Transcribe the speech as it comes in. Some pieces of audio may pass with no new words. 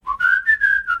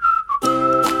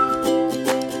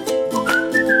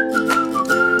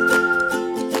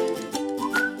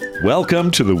Welcome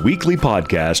to the weekly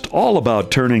podcast all about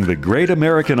turning the great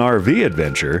American RV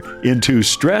adventure into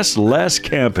stress-less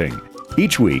camping.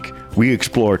 Each week, we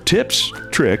explore tips,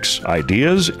 tricks,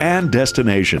 ideas, and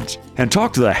destinations, and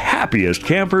talk to the happiest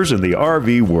campers in the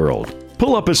RV world.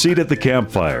 Pull up a seat at the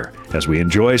campfire as we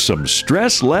enjoy some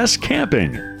stress-less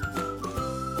camping.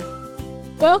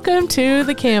 Welcome to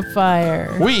the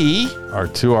campfire. We are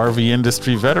two RV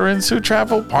industry veterans who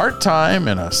travel part-time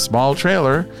in a small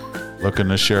trailer, looking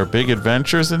to share big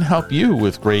adventures and help you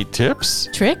with great tips,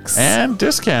 Tricks, and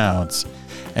discounts.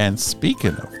 And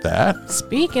speaking of that,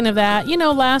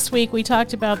 last week we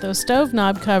talked about those stove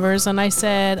knob covers, and I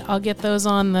said I'll get those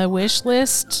on the wish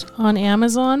list on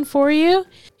Amazon for you.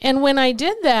 And when I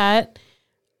did that,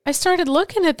 I started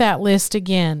looking at that list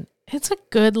again. It's a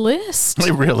good list.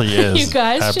 It really is. You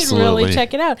guys Absolutely. should really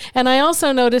check it out. And I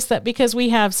also noticed that because we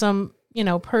have some,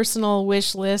 personal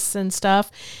wish lists and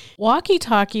stuff,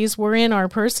 walkie-talkies were in our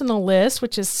personal list,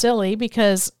 which is silly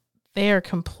because they are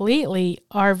completely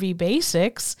RV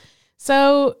basics.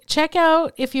 So check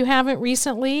out, if you haven't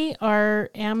recently, our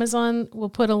Amazon will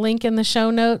put a link in the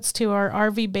show notes to our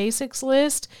RV basics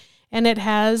list. And it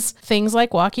has things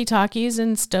like walkie-talkies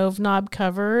and stove knob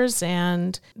covers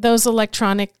and those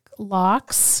electronic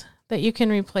locks that you can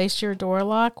replace your door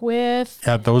lock with.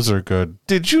 Yeah, those are good.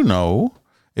 Did you know,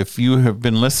 if you have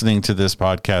been listening to this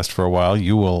podcast for a while,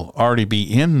 you will already be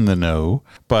in the know,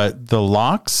 but the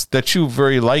locks that you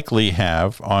very likely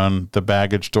have on the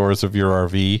baggage doors of your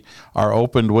RV are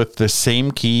opened with the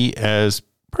same key as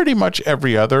pretty much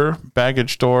every other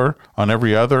baggage door on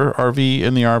every other RV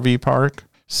in the RV park.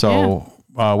 So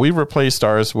we replaced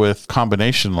ours with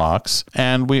combination locks,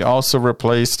 and we also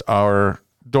replaced our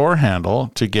door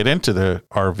handle to get into the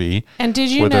RV and did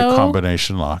you with know a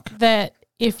combination lock. That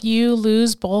if you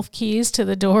lose both keys to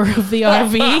the door of the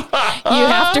RV, you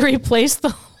have to replace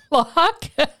the lock?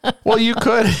 Well, you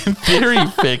could, in theory,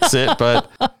 fix it, but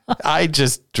I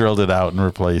just drilled it out and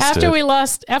replaced it.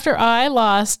 After I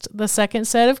lost the second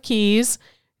set of keys,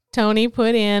 Tony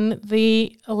put in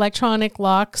the electronic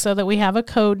lock so that we have a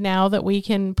code now that we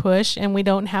can push and we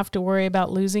don't have to worry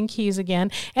about losing keys again.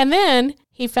 And then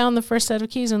he found the first set of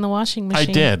keys in the washing machine.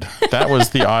 I did. That was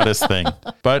the oddest thing.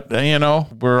 But,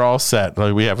 we're all set.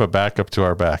 Like, we have a backup to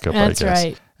our backup, That's I guess.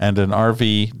 Right. And an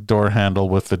RV door handle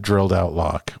with the drilled out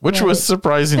lock, which was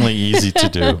surprisingly easy to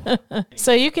do.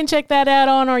 So you can check that out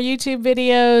on our YouTube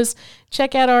videos.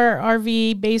 Check out our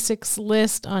RV basics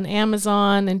list on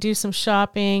Amazon and do some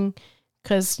shopping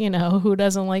because, who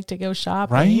doesn't like to go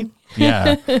shopping? Right?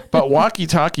 Yeah. But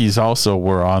walkie-talkies also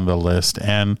were on the list,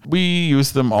 and we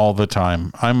use them all the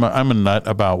time. I'm a nut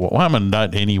I'm a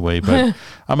nut anyway, but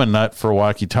I'm a nut for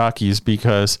walkie-talkies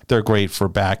because they're great for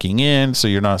backing in so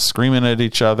you're not screaming at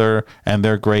each other, and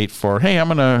they're great for, hey, I'm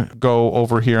going to go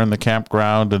over here in the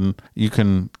campground and you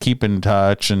can keep in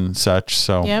touch and such.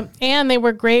 So yep. And they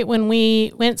were great when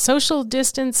we went social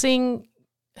distance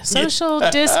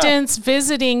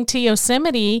visiting to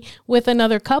Yosemite with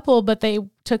another couple, but they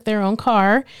took their own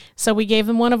car. So we gave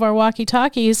them one of our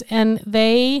walkie-talkies and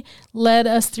they led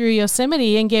us through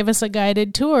Yosemite and gave us a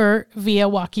guided tour via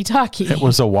walkie-talkie. It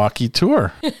was a walkie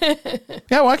tour.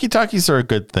 Yeah, walkie-talkies are a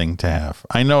good thing to have.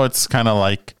 I know it's kind of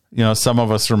like, some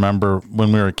of us remember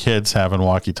when we were kids having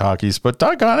walkie-talkies, but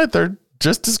doggone it, they're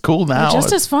just as cool now. They're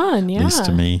just as fun, yeah. At least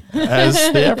to me,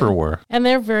 as they ever were. And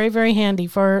they're very, very handy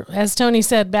for, as Tony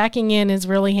said, backing in is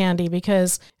really handy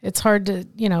because it's hard to,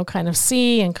 kind of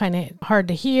see and kind of hard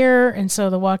to hear. And so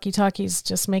the walkie-talkies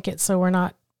just make it so we're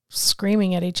not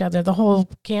screaming at each other. The whole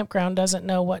campground doesn't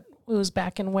know who's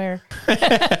back and where.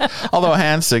 Although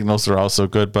hand signals are also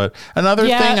good. But another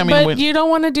thing, but you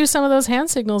don't want to do some of those hand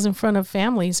signals in front of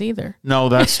families either. No,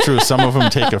 that's true. Some of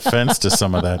them take offense to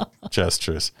some of that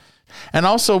gestures. And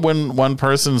also when one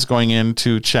person's going in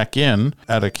to check in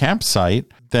at a campsite,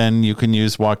 then you can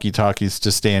use walkie-talkies to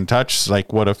stay in touch.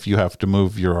 Like, what if you have to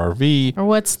move your RV? Or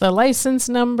what's the license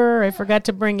number? I forgot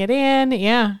to bring it in.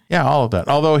 Yeah. Yeah, all of that.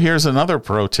 Although here's another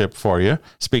pro tip for you.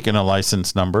 Speaking of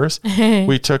license numbers,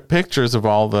 we took pictures of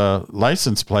all the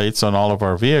license plates on all of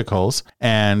our vehicles,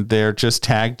 and they're just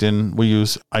tagged in. We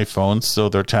use iPhones, so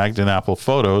they're tagged in Apple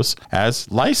Photos as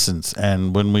license.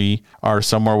 And when we are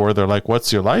somewhere where they're like,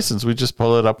 what's your license? We just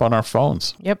pull it up on our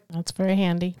phones. Yep, that's very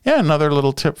handy. Yeah, another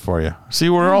little tip for you. See,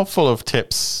 we're all full of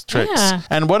tips, tricks. Yeah.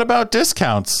 And what about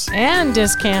discounts? And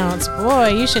discounts. Boy,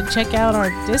 you should check out our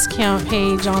discount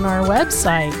page on our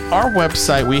website. Our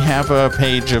website, we have a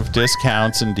page of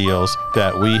discounts and deals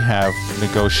that we have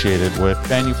negotiated with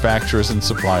manufacturers and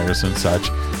suppliers and such.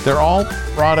 They're all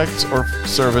products or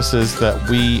services that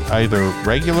we either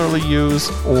regularly use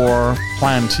or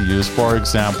plan to use. For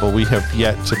example, we have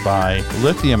yet to buy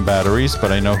lithium batteries,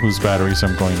 but I know whose batteries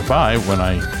I'm going to buy when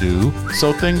I do.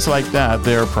 So things like that,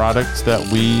 they're products that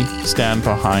we stand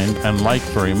behind and like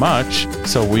very much.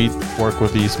 So we work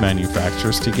with these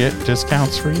manufacturers to get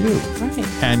discounts for you.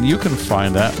 Right. And you can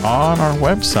find that on our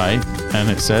website, and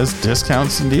it says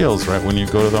discounts and deals right when you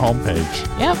go to the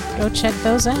homepage. Yep, go check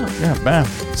those out. Yeah, man.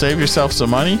 Save yourself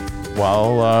some money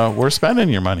while we're spending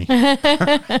your money.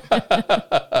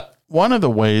 One of the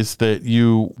ways that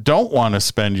you don't want to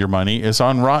spend your money is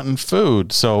on rotten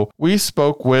food. So we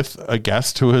spoke with a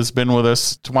guest who has been with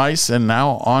us twice and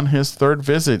now on his third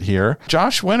visit here.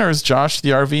 Josh Winters, Josh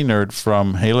the RV nerd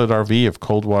from Haylett RV of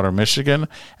Coldwater, Michigan.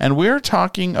 And we're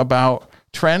talking about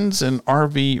trends in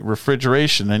RV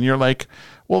refrigeration. And you're like,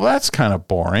 well, that's kind of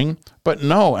boring. But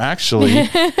no, actually.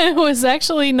 It was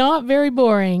actually not very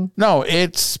boring. No,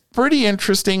 it's pretty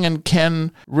interesting and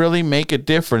can really make a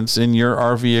difference in your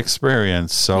RV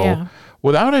experience. So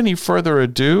without any further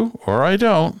ado, or I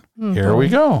don't, here we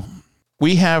go.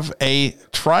 We have a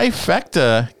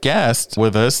trifecta guest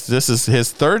with us. This is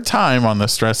his third time on the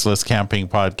Stressless Camping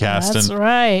podcast. That's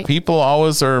right. People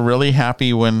always are really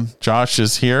happy when Josh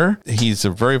is here. He's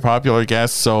a very popular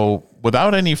guest. So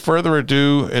without any further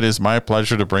ado, it is my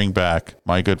pleasure to bring back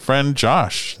my good friend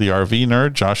Josh, the RV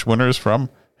nerd, Josh Winters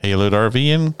from Haylett RV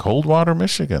in Coldwater,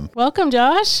 Michigan. Welcome,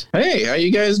 Josh. Hey, how you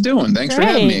guys doing? Thanks for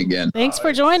having me again. Thanks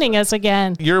for joining us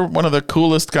again. You're one of the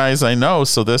coolest guys I know,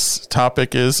 so this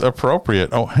topic is appropriate.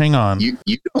 Oh, hang on. You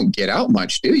don't get out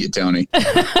much, do you, Tony?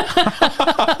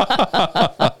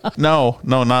 No,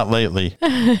 not lately.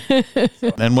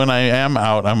 And when I am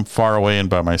out, I'm far away and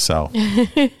by myself.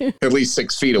 At least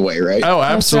 6 feet away, right? Oh,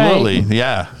 absolutely.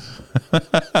 Yeah.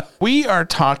 We are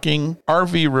talking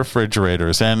RV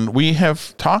refrigerators, and we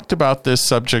have talked about this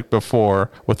subject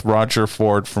before with Roger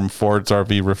Ford from Ford's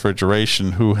RV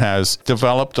Refrigeration, who has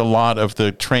developed a lot of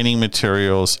the training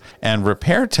materials and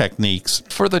repair techniques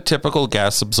for the typical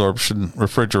gas absorption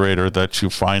refrigerator that you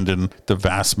find in the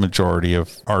vast majority of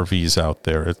RVs out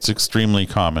there. It's extremely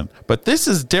common. But this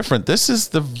is different. This is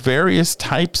the various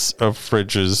types of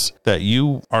fridges that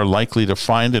you are likely to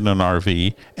find in an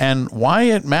RV and why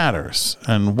it matters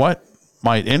and what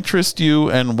might interest you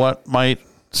and what might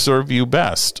serve you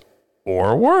best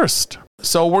or worst.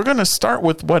 So we're going to start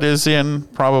with what is in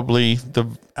probably the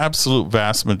absolute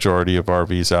vast majority of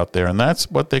RVs out there, and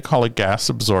that's what they call a gas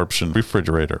absorption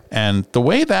refrigerator. And the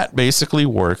way that basically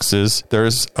works is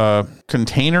there's a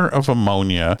container of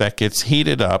ammonia that gets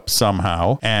heated up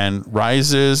somehow and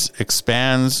rises,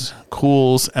 expands,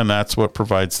 cools, and that's what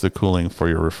provides the cooling for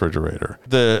your refrigerator.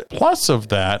 The plus of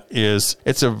that is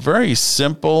it's a very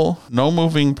simple, no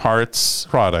moving parts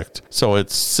product. So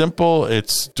it's simple,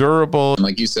 it's durable.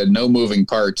 Like you said, no moving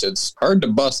parts. It's hard to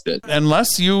bust it.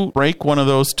 Unless you break one of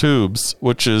those tubes,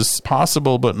 which is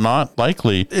possible but not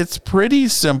likely, it's pretty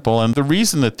simple. And the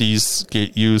reason that these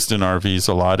get used in RVs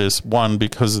a lot is, one,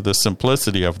 because of the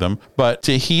simplicity of them, but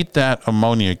to heat that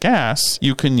ammonia gas,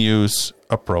 you can use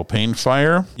a propane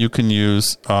fire. You can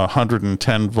use a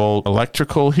 110 volt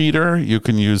electrical heater. You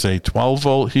can use a 12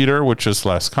 volt heater, which is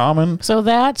less common. So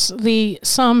that's the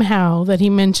somehow that he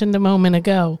mentioned a moment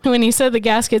ago. When he said the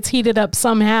gas gets heated up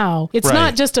somehow, it's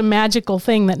not just a magical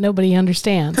thing that nobody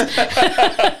understands.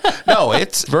 No,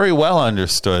 it's very well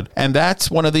understood. And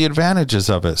that's one of the advantages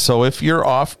of it. So if you're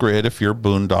off grid, if you're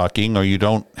boondocking or you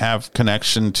don't have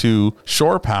connection to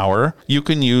shore power, you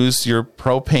can use your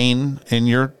propane in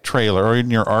your trailer or in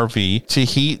your RV to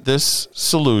heat this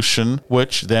solution,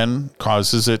 which then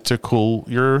causes it to cool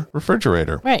your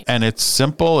refrigerator. Right. And it's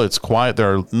simple, it's quiet.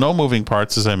 There are no moving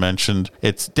parts, as I mentioned.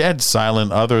 It's dead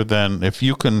silent, other than if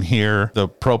you can hear the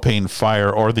propane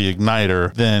fire or the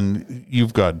igniter, then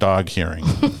you've got dog hearing.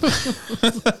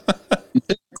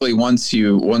 Typically,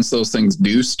 once those things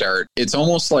do start, it's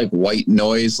almost like white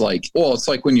noise. It's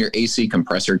like when your AC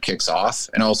compressor kicks off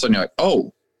and all of a sudden you're like,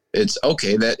 oh, it's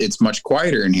okay, that it's much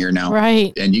quieter in here now.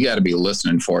 Right. And you got to be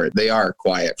listening for it. They are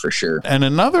quiet for sure. And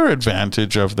another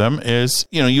advantage of them is,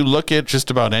 you look at just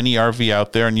about any RV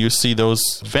out there and you see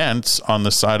those vents on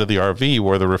the side of the RV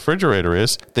where the refrigerator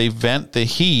is. They vent the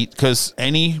heat because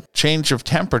any change of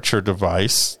temperature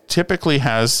device typically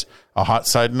has a hot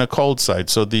side and a cold side.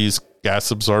 So these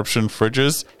gas absorption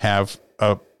fridges have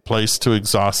a place to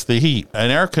exhaust the heat.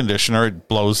 An air conditioner, it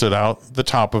blows it out the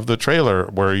top of the trailer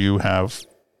where you have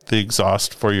the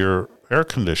exhaust for your air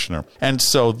conditioner. And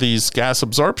so these gas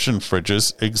absorption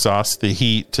fridges exhaust the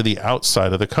heat to the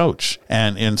outside of the coach.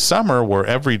 And in summer, where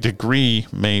every degree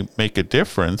may make a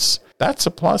difference, that's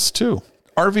a plus too.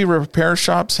 RV repair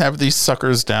shops have these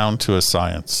suckers down to a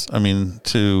science. I mean,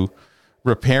 to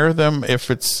repair them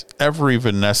if it's ever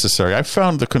even necessary. I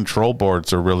found the control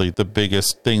boards are really the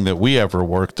biggest thing that we ever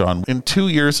worked on. In 2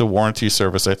 years of warranty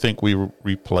service, I think we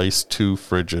replaced 2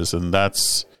 fridges, and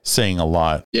that's saying a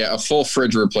lot. Yeah, a full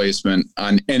fridge replacement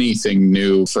on anything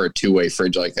new for a two-way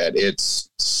fridge like that, it's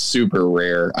super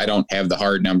rare. I don't have the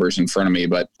hard numbers in front of me,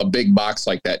 but a big box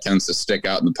like that tends to stick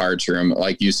out in the parts room.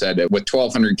 Like you said, with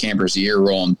 1,200 campers a year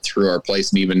rolling through our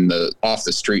place and even the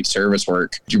off-the-street service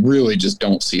work, you really just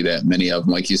don't see that many of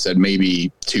them. Like you said,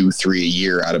 maybe 2-3 a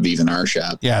year out of even our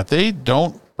shop. Yeah, they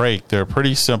don't break. They're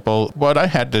pretty simple. What I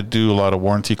had to do a lot of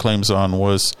warranty claims on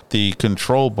was the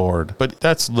control board, but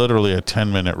that's literally a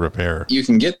 10-minute repair. You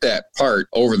can get that part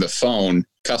over the phone.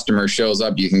 Customer shows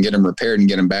up, you can get them repaired and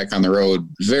get them back on the road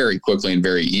very quickly and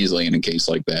very easily in a case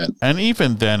like that. And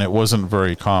even then, it wasn't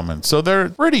very common. So they're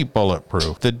pretty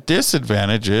bulletproof. The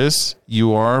disadvantage is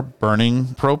you are burning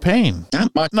propane.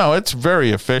 Not much. No, it's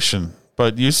very efficient,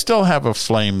 but you still have a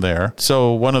flame there.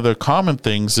 So one of the common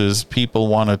things is people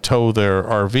want to tow their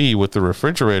RV with the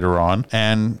refrigerator on,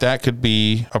 and that could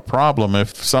be a problem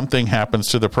if something happens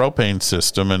to the propane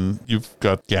system and you've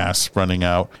got gas running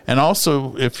out. And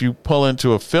also, if you pull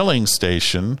into a filling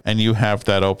station and you have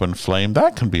that open flame,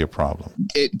 that can be a problem.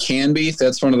 It can be.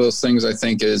 That's one of those things I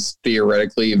think is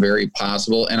theoretically very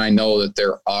possible. And I know that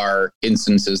there are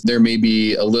instances. There may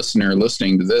be a listener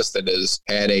listening to this that has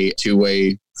had a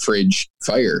two-way fridge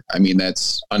fire. I mean,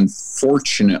 that's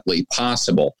unfortunately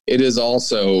possible. It is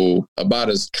also about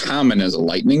as common as a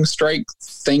lightning strike,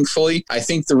 thankfully. I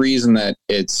think the reason that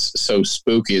it's so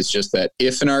spooky is just that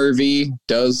if an RV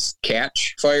does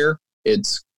catch fire,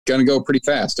 it's going to go pretty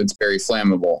fast. It's very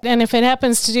flammable. And if it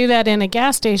happens to do that in a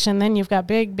gas station, then you've got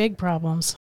big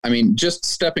problems. I mean, just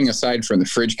stepping aside from the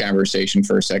fridge conversation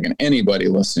for a second, anybody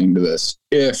listening to this,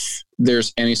 if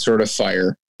there's any sort of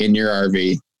fire in your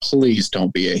RV, please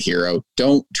don't be a hero.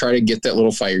 Don't try to get that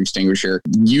little fire extinguisher.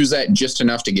 Use that just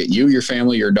enough to get you, your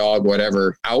family, your dog,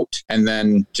 whatever, out, and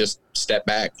then just step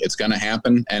back. It's going to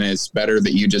happen, and it's better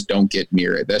that you just don't get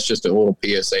near it. That's just a little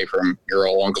PSA from your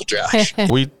old Uncle Josh.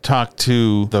 We talked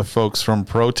to the folks from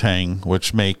Protang,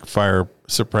 which make fire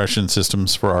suppression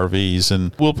systems for RVs,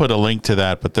 and we'll put a link to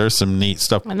that, but there's some neat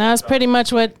stuff. And that's pretty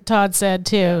much what Todd said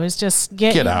too, is just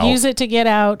get out. Use it to get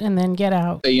out and then get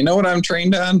out. You know what I'm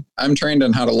trained on? I'm trained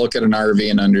on how to look at an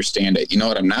RV and understand it. You know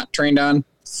what I'm not trained on?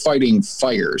 Fighting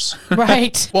fires.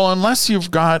 Right. Well, unless you've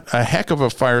got a heck of a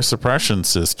fire suppression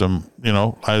system, you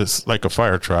know, like a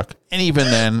fire truck. And even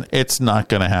then, it's not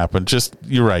going to happen. Just,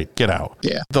 you're right, get out.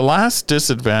 Yeah. The last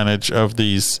disadvantage of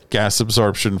these gas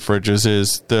absorption fridges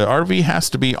is the RV has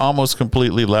to be almost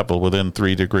completely level within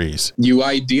 3 degrees. You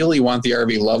ideally want the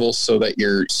RV level so that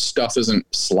your stuff isn't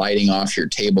sliding off your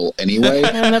table anyway.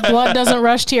 And the blood doesn't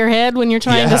rush to your head when you're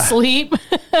trying to sleep.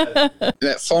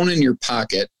 That phone in your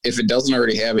pocket, if it doesn't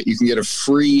already have it, you can get a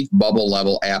free Bubble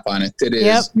Level app on it that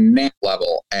is nap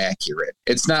level accurate.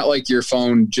 It's not like your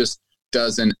phone just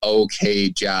does an okay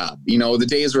job. You know, the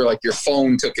days where like your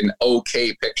phone took an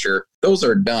okay picture, those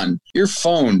are done. Your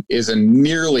phone is a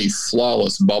nearly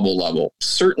flawless bubble level,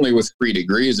 certainly with 3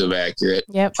 degrees of accurate,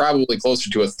 probably closer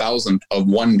to 1,000th of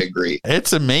 1 degree.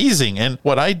 It's amazing. And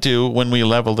what I do when we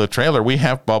level the trailer, we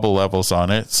have bubble levels on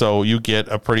it, so you get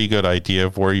a pretty good idea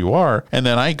of where you are. And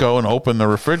then I go and open the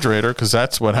refrigerator, because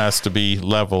that's what has to be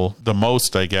level the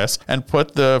most, I guess, and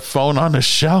put the phone on a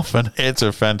shelf, and it's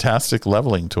a fantastic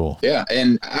leveling tool. Yeah,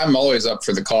 and I'm always up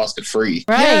for the cost of free.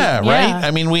 Right. Yeah, right.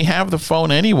 I mean, we have the phone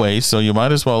anyway, so you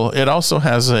might as well. It also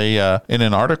has in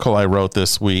an article I wrote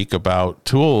this week about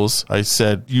tools, I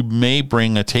said you may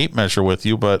bring a tape measure with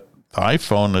you, but the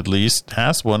iPhone at least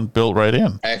has one built right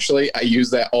in. Actually, I use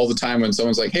that all the time when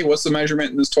someone's like, hey, what's the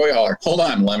measurement in this toy hauler? Hold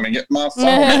on, let me get my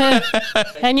phone.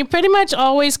 And you pretty much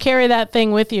always carry that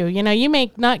thing with you. You know, you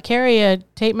may not carry a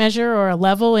tape measure or a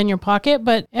level in your pocket,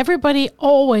 but everybody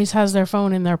always has their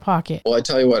phone in their pocket. Well, I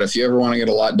tell you what, if you ever want to get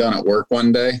a lot done at work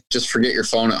one day, just forget your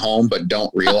phone at home, but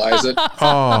don't realize it.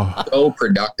 Oh, So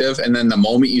productive. And then the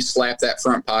moment you slap that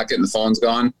front pocket and the phone's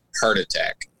gone, heart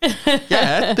attack.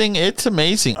 yeah, that thing, it's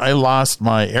amazing. I lost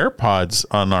my AirPods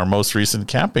on our most recent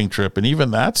camping trip, and even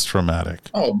that's traumatic.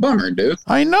 Oh, bummer, dude.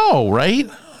 I know, right?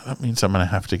 That means I'm going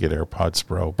to have to get AirPods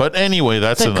Pro. But anyway,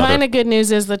 that's The kind of good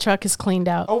news is the truck is cleaned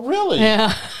out. Oh, really?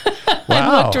 Yeah. Wow.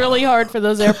 I looked really hard for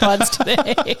those AirPods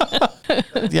today.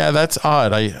 Yeah, that's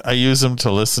odd. I use them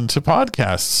to listen to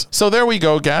podcasts. So there we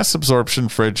go, gas absorption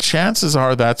fridge. Chances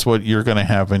are that's what you're going to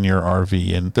have in your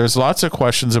RV. And there's lots of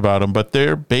questions about them, but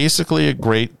they're basically a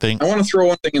great thing. I want to throw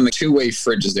one thing in the two-way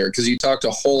fridges there, because you talked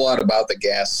a whole lot about the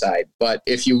gas side. But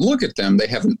if you look at them, they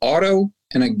have an auto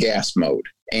and a gas mode.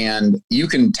 And you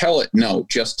can tell it, no,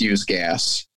 just use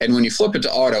gas. And when you flip it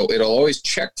to auto, it'll always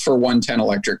check for 110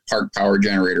 electric park power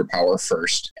generator power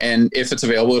first. And if it's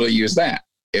available, it'll use that.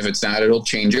 If it's not, it'll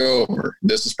change over.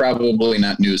 This is probably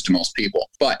not news to most people.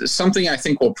 But something I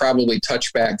think we'll probably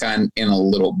touch back on in a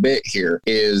little bit here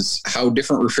is how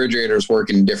different refrigerators work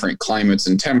in different climates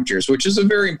and temperatures, which is a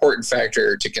very important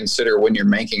factor to consider when you're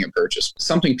making a purchase.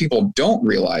 Something people don't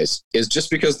realize is just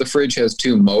because the fridge has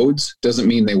 2 modes doesn't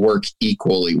mean they work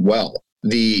equally well.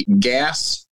 The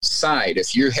gas side,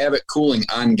 if you have it cooling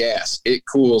on gas, it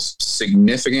cools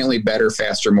significantly better,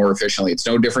 faster, more efficiently. It's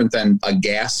no different than a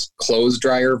gas clothes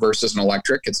dryer versus an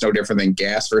electric. It's no different than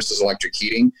gas versus electric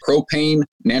heating. Propane,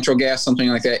 natural gas, something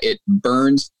like that, it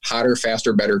burns hotter,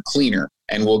 faster, better, cleaner,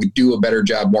 and will do a better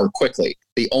job more quickly.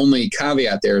 The only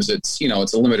caveat there is it's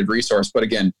a limited resource. But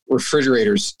again,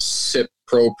 refrigerators sip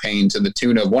propane to the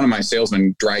tune of, one of my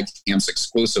salesmen dry camps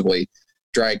exclusively,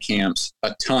 dry camps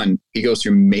a ton. He goes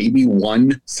through maybe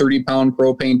one 30-pound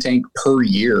propane tank per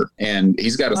year, and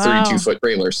he's got a 32-foot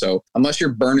trailer. So unless you're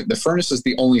burning, the furnace is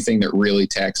the only thing that really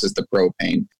taxes the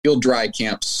propane. You'll dry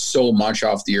camp so much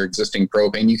off your existing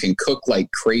propane. You can cook like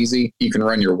crazy. You can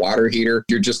run your water heater.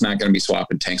 You're just not going to be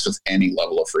swapping tanks with any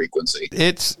level of frequency.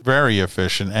 It's very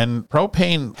efficient, and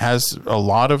propane has a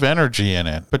lot of energy in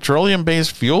it.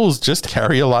 Petroleum-based fuels just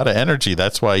carry a lot of energy.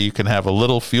 That's why you can have a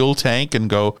little fuel tank and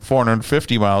go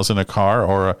 450 miles in a car,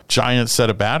 or a giant set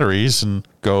of batteries and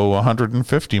go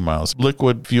 150 miles.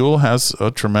 Liquid fuel has a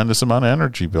tremendous amount of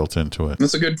energy built into it.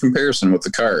 That's a good comparison with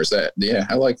the cars.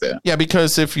 I like that. Yeah,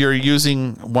 because if you're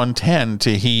using 110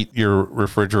 to heat your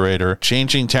refrigerator,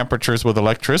 changing temperatures with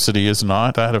electricity is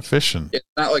not that efficient. It's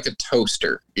not like a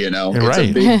toaster, It's right.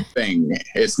 a big thing.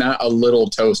 It's not a little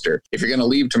toaster. If you're going to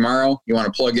leave tomorrow, you want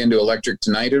to plug into electric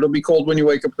tonight, it'll be cold when you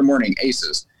wake up in the morning.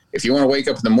 Aces. If you want to wake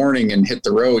up in the morning and hit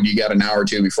the road, you got an hour or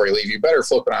two before you leave, you better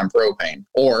flip it on propane.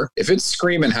 Or if it's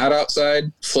screaming hot outside,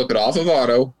 flip it off of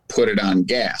auto, put it on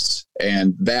gas,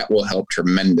 and that will help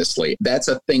tremendously. That's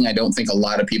a thing I don't think a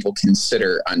lot of people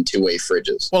consider on two-way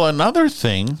fridges. Well, another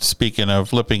thing, speaking of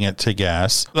flipping it to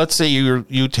gas, let's say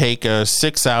you take a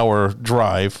 6-hour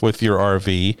drive with your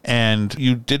RV and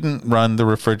you didn't run the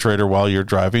refrigerator while you're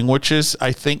driving, which is,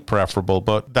 I think, preferable,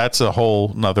 but that's a whole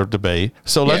nother debate.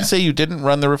 So let's say you didn't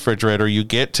run the refrigerator, you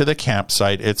get to the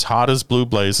campsite, it's hot as blue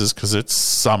blazes because it's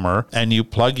summer, and you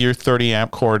plug your 30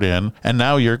 amp cord in, and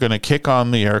now you're going to kick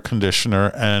on the air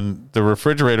conditioner, and the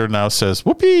refrigerator now says,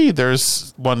 whoopee,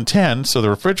 there's 110. So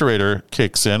the refrigerator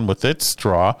kicks in with its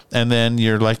draw, and then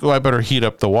you're like, oh, I better heat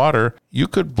up the water. You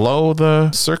could blow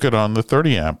the circuit on the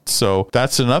 30 amp. So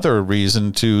that's another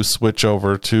reason to switch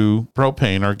over to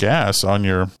propane or gas on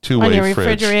your two-way on your fridge.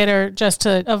 refrigerator, just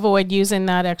to avoid using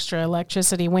that extra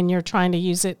electricity when you're trying to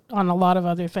use it on a lot of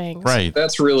other things. Right.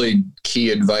 That's really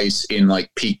key advice in like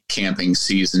peak camping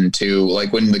season too.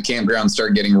 Like when the campgrounds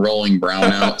start getting rolling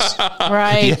brownouts.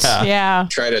 Right. Yeah.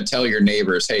 Try to tell your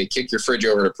neighbors, hey, kick your fridge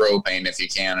over to propane if you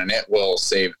can, and it will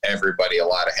save everybody a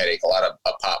lot of headache, a lot of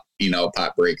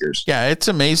pot breakers. Yeah, it's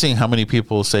amazing how many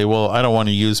people say, well, I don't want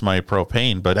to use my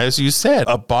propane. But as you said,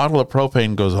 a bottle of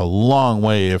propane goes a long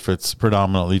way if it's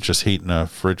predominantly just heating a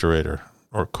refrigerator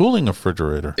or cooling a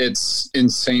refrigerator. It's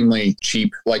insanely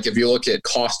cheap. Like if you look at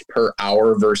cost per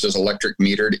hour versus electric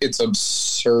metered, it's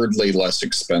absurdly less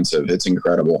expensive. It's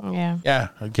incredible. Yeah. Yeah,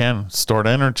 again, stored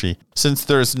energy. Since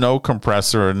there's no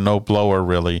compressor and no blower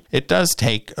really, it does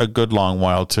take a good long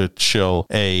while to chill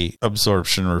a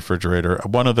absorption refrigerator.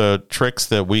 One of the tricks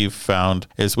that we've found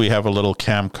is we have a little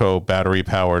Camco battery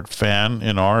powered fan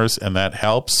in ours, and that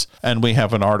helps. And we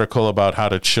have an article about how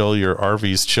to chill your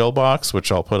RV's chill box, which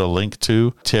I'll put a link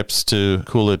to, tips to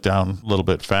cool it down a little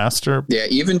bit faster. Yeah,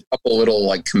 even a couple little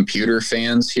like computer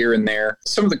fans here and there.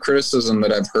 Some of the criticism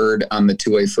that I've heard on the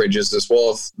two-way fridges is,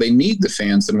 well, if they need the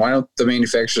fans, then why don't the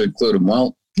manufacturer include them?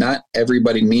 Well, not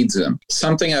everybody needs them.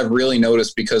 Something I've really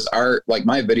noticed, because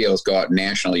my videos go out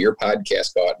nationally, your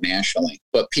podcasts go out nationally,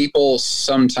 but people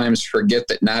sometimes forget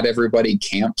that not everybody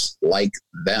camps like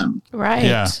them. Right.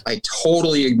 Yeah. I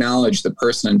totally acknowledge the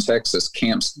person in Texas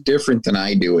camps different than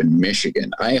I do in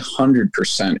Michigan. I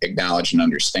 100% acknowledge and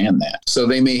understand that. So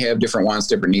they may have different wants,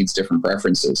 different needs, different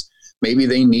preferences. Maybe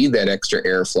they need that extra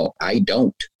airflow. I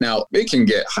don't. Now, it can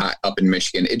get hot up in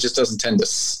Michigan. It just doesn't tend to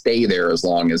stay there as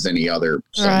long as any other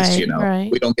place,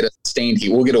 Right. We don't get a sustained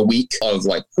heat. We'll get a week of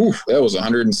like, whew, that was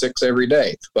 106 every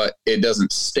day, but it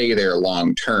doesn't stay there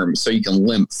long term. So you can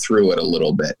limp through it a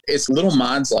little bit. It's little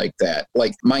mods like that.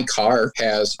 Like my car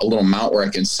has a little mount where I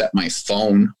can set my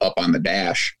phone up on the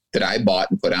dash that I bought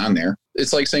and put on there.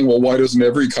 It's like saying, well, why doesn't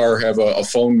every car have a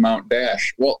phone mount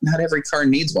dash? Well, not every car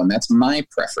needs one. That's my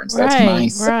preference. That's my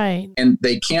thing. Right. And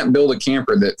they can't build a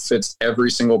camper that fits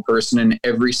every single person in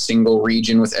every single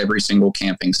region with every single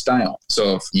camping style.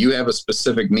 So if you have a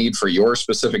specific need for your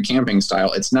specific camping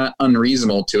style, it's not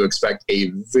unreasonable to expect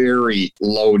a very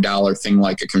low dollar thing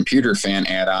like a computer fan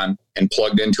add-on and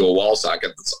plugged into a wall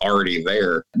socket that's already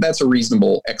there. That's a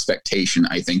reasonable expectation,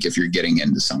 I think, if you're getting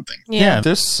into something. Yeah,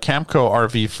 this Camco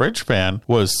RV fridge fan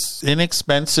was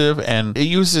inexpensive, and it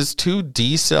uses 2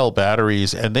 D-cell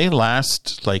batteries, and they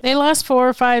last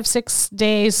 4, 5, 6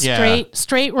 days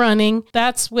straight running.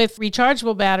 That's with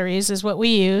rechargeable batteries is what we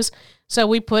use. So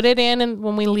we put it in, and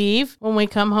when we leave, when we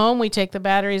come home, we take the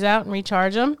batteries out and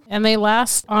recharge them. And they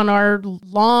last on our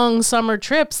long summer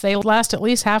trips. They last at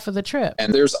least half of the trip.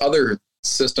 And there's other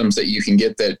systems that you can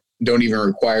get that don't even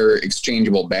require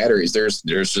exchangeable batteries. There's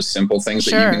just simple things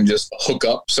that you can just hook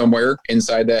up somewhere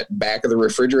inside that back of the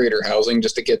refrigerator housing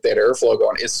just to get that airflow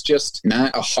going. It's just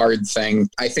not a hard thing.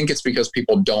 I think it's because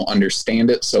people don't understand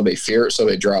it, so they fear it, so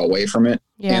they draw away from it.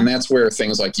 Yeah. And that's where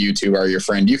things like YouTube are your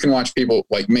friend. You can watch people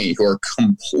like me who are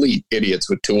complete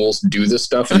idiots with tools do this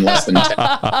stuff in less than 10.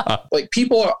 Like,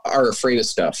 people are afraid of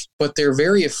stuff, but they're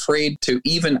very afraid to,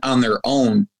 even on their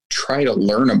own, try to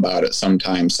learn about it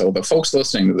sometimes. So the folks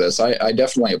listening to this, I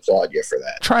definitely applaud you for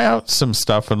that. Try out some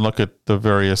stuff and look at the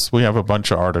various, we have a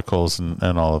bunch of articles and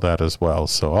all of that as well.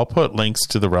 So I'll put links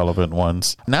to the relevant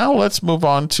ones. Now let's move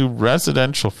on to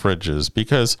residential fridges,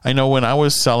 because I know when I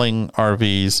was selling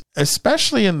RVs,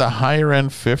 especially in the higher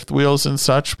end fifth wheels and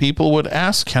such, people would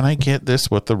ask, can I get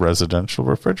this with the residential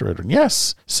refrigerator? And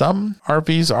yes, some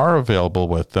RVs are available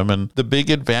with them. And the big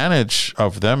advantage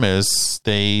of them is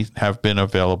they have been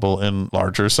available in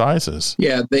larger sizes.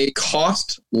 Yeah, they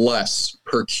cost less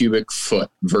per cubic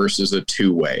foot versus a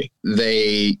two-way.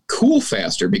 They cool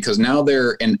faster because now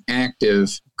they're an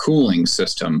active cooling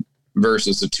system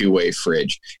versus a two-way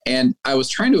fridge. And I was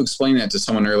trying to explain that to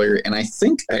someone earlier, and I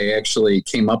think I actually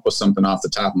came up with something off the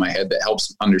top of my head that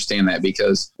helps understand that,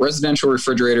 because residential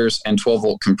refrigerators and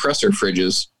 12-volt compressor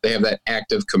fridges, they have that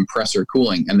active compressor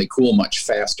cooling, and they cool much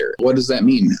faster. What does that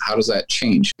mean? How does that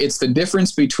change? It's the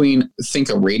difference between, think,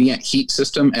 a radiant heat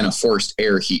system and a forced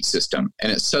air heat system.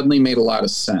 And it suddenly made a lot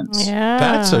of sense. Yeah.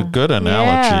 That's a good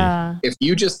analogy. Yeah. If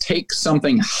you just take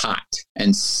something hot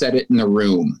and set it in the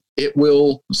room, it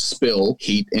will spill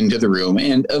heat into the room,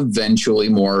 and eventually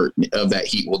more of that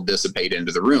heat will dissipate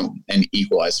into the room and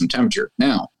equalize some temperature.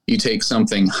 Now, you take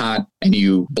something hot and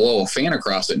you blow a fan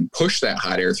across it and push that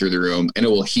hot air through the room, and it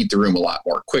will heat the room a lot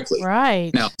more quickly. Right.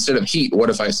 Now, instead of heat, what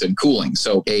if I said cooling?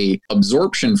 So a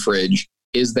absorption fridge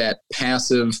is that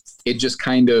passive, it just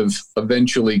kind of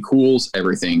eventually cools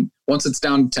everything. Once it's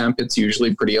down to temp, it's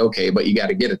usually pretty okay, but you got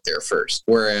to get it there first.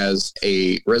 Whereas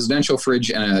a residential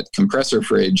fridge and a compressor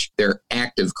fridge, they're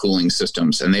active cooling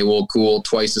systems, and they will cool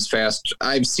twice as fast.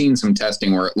 I've seen some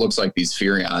testing where it looks like these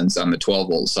Furrions on the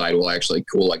 12-volt side will actually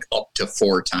cool like up to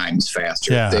 4 times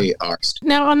faster. Yeah. They are.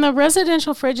 Now, on the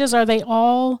residential fridges, are they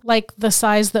all like the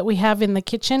size that we have in the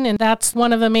kitchen, and that's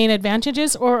one of the main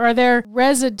advantages? Or are there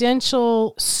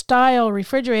residential style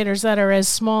refrigerators that are as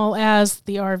small as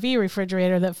the RV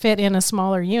refrigerator that fit in a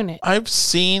smaller unit? I've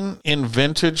seen in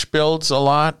vintage builds a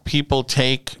lot, people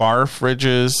take bar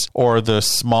fridges or the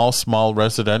small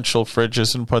residential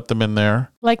fridges and put them in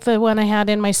there. Like the one I had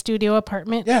in my studio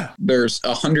apartment? Yeah. There's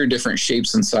 100 different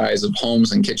shapes and size of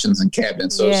homes and kitchens and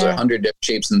cabinets. So there's 100 different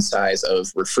shapes and size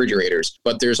of refrigerators,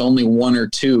 but there's only 1 or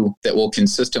 2 that will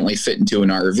consistently fit into an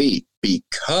RV,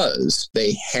 because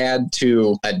they had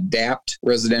to adapt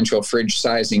residential fridge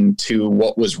sizing to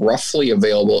what was roughly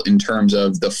available in terms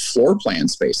of the floor plan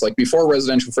space. Like, before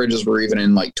residential fridges were even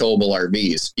in like towable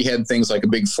RVs, you had things like a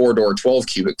big 4-door 12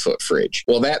 cubic foot fridge.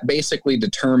 Well, that basically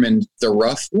determined the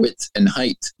rough width and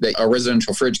height that a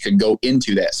residential fridge could go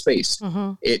into that space.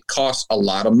 Mm-hmm. It costs a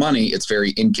lot of money. It's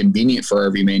very inconvenient for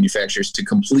RV manufacturers to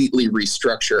completely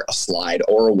restructure a slide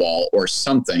or a wall or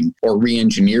something, or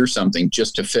re-engineer something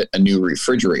just to fit a new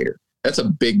refrigerator. That's a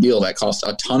big deal. That costs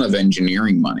a ton of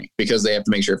engineering money, because they have to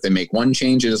make sure if they make one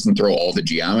change, it doesn't throw all the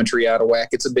geometry out of whack.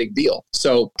 It's a big deal.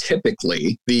 So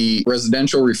typically, the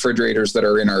residential refrigerators that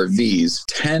are in RVs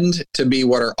tend to be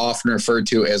what are often referred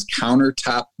to as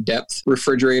countertop depth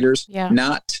refrigerators,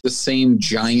 not the same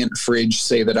giant fridge,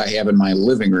 say, that I have in my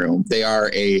living room. They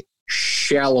are a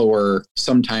shallower,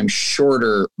 sometimes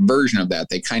shorter version of that.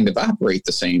 They kind of operate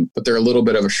the same, but they're a little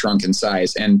bit of a shrunken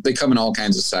size, and they come in all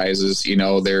kinds of sizes.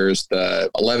 There's the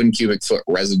 11 cubic foot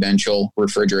residential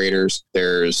refrigerators.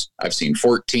 I've seen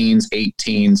 14s,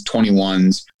 18s,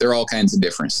 21s. They're all kinds of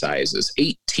different sizes.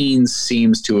 18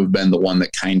 seems to have been the one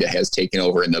that kind of has taken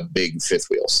over in the big fifth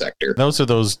wheel sector. Those are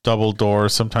those double door,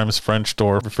 sometimes French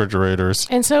door refrigerators.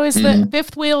 And so is the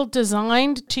fifth wheel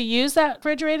designed to use that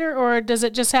refrigerator, or does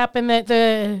it just happen that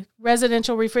the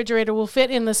residential refrigerator will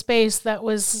fit in the space that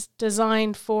was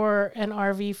designed for an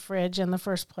RV fridge in the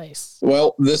first place?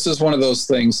 Well, this is one of those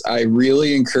things. I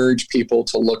really encourage people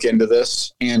to look into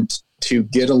this and to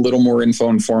get a little more info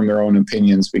and form their own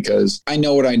opinions, because I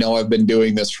know what I know. I've been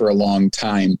doing this for a long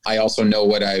time. I also know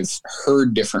what I've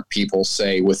heard different people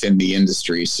say within the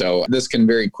industry. So this can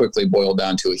very quickly boil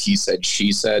down to a he said,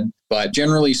 she said. But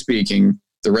generally speaking,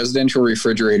 the residential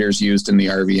refrigerators used in the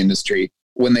RV industry,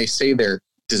 when they say they're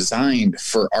designed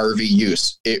for RV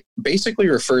use, it basically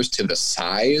refers to the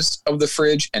size of the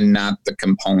fridge and not the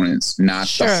components, not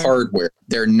the hardware.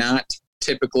 They're not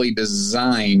typically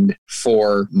designed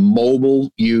for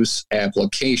mobile use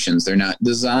applications. They're not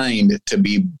designed to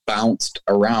be bounced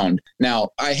around. Now,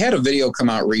 I had a video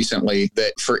come out recently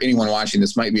that for anyone watching,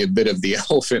 this might be a bit of the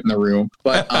elephant in the room,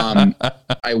 but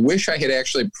I wish I had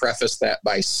actually prefaced that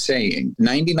by saying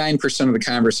 99% of the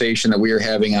conversation that we are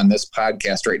having on this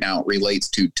podcast right now relates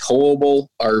to towable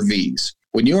RVs.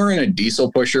 When you are in a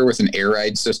diesel pusher with an air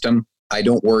ride system, I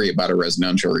don't worry about a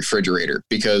residential refrigerator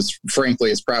because,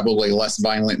 frankly, it's probably less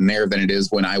violent in there than it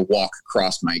is when I walk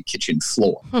across my kitchen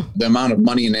floor. The amount of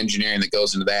money and engineering that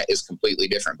goes into that is completely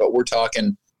different. But we're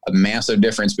talking a massive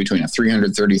difference between a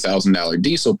 $330,000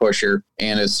 diesel pusher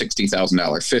and a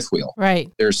 $60,000 fifth wheel.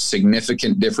 Right. There's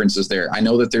significant differences there. I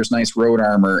know that there's nice road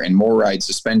armor and more ride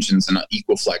suspensions and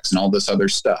Equiflex and all this other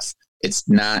stuff. It's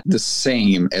not the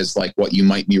same as like what you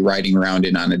might be riding around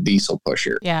in on a diesel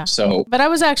pusher. Yeah. So, but I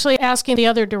was actually asking the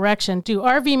other direction. Do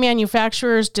RV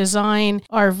manufacturers design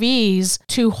RVs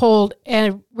to hold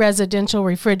a residential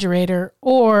refrigerator,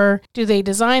 or do they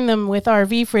design them with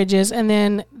RV fridges and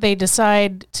then they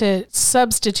decide to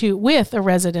substitute with a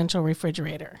residential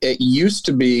refrigerator? It used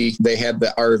to be they had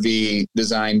the RV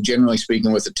design, generally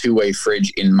speaking, with a two-way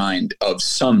fridge in mind of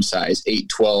some size, 8,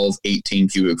 12, 18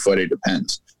 cubic foot, it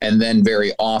depends. And then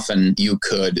very often you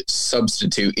could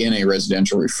substitute in a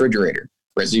residential refrigerator.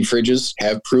 Resi fridges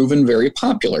have proven very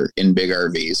popular in big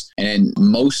RVs. And in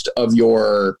most of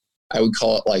your, I would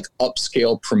call it like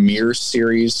upscale premier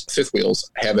series fifth wheels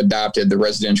have adopted the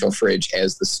residential fridge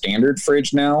as the standard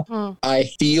fridge now. I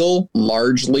feel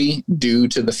largely due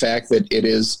to the fact that it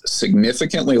is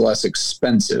significantly less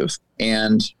expensive,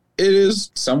 and it is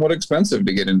somewhat expensive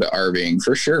to get into RVing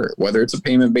for sure. Whether it's a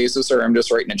payment basis or I'm just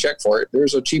writing a check for it,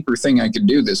 there's a cheaper thing I could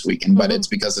do this weekend, but it's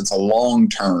because it's a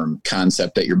long-term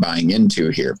concept that you're buying into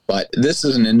here. But this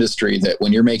is an industry that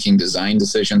when you're making design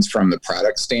decisions from the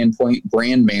product standpoint,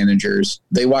 brand managers,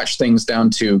 they watch things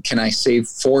down to, can I save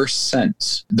 4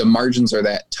 cents? The margins are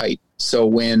that tight. So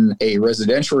when a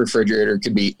residential refrigerator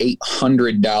could be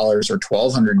 $800 or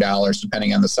 $1,200,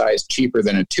 depending on the size, cheaper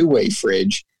than a two-way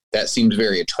fridge, that seems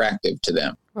very attractive to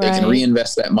them. Right. They can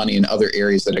reinvest that money in other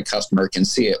areas that a customer can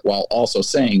see it, while also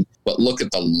saying, but look at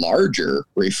the larger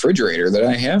refrigerator that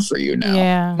I have for you now.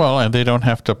 Yeah. Well, and they don't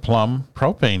have to plumb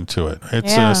propane to it.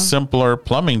 It's a simpler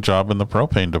plumbing job in the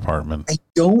propane department. I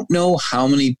don't know how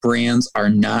many brands are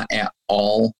not at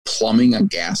all plumbing a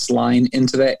gas line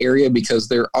into that area, because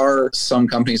there are some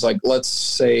companies like, let's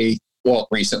say, well,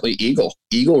 recently Eagle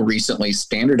recently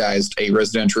standardized a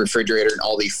residential refrigerator and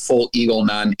all the full Eagle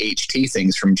non-HT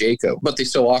things from Jayco, but they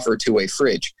still offer a two-way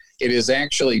fridge. It is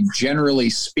actually,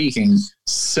 generally speaking,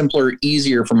 simpler,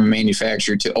 easier from a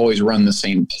manufacturer to always run the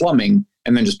same plumbing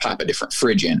and then just pop a different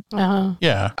fridge in.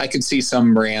 Yeah. I could see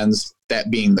some brands that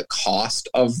being the cost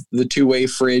of the two-way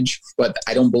fridge, but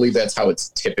I don't believe that's how it's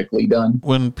typically done.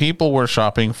 When people were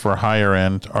shopping for higher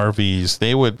end RVs,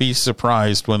 they would be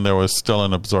surprised when there was still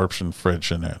an absorption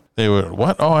fridge in it. They would,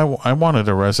 what? Oh, I wanted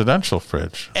a residential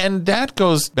fridge. And that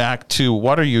goes back to,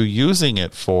 what are you using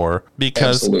it for?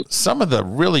 Because some of the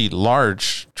really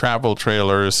large travel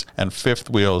trailers and fifth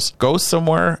wheels go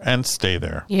somewhere and stay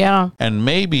there. Yeah. And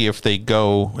maybe if they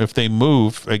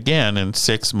move again in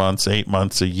 6 months, 8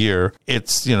 months, a year,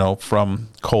 it's, from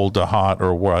cold to hot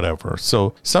or whatever.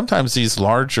 So sometimes these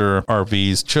larger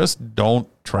RVs just don't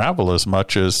travel as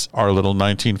much as our little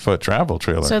 19-foot travel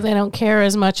trailer. So they don't care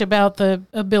as much about the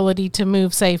ability to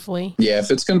move safely. Yeah, if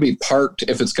it's going to be parked,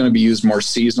 if it's going to be used more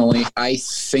seasonally, I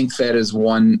think that is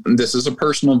this is a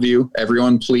personal view.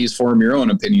 Everyone please form your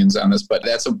own opinions on this, but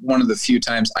that's one of the few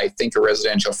times I think a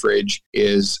residential fridge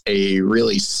is a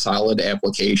really solid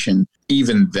application.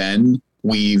 Even then,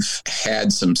 we've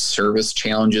had some service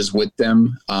challenges with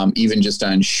them, even just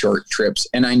on short trips.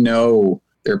 And I know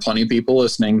there are plenty of people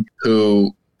listening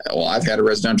who, I've had a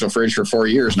residential fridge for 4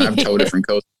 years and I've towed different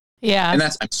coasts. Yeah. And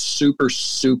I'm super,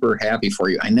 super happy for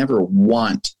you. I never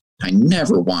want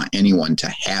anyone to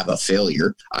have a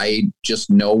failure. I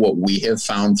just know what we have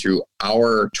found through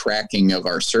our tracking of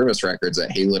our service records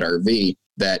at Haylett RV,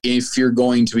 that if you're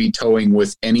going to be towing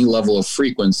with any level of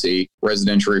frequency,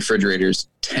 residential refrigerators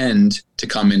tend to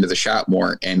come into the shop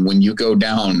more. And when you go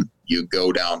down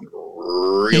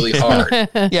really hard.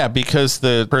 Yeah, because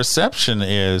the perception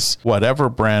is whatever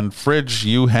brand fridge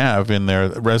you have in their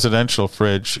residential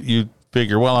fridge, you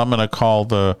figure, well, I'm going to call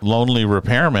the lonely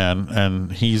repairman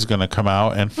and he's going to come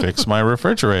out and fix my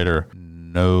refrigerator.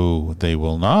 No, they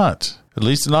will not. At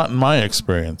least not in my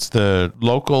experience. The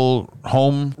local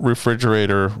home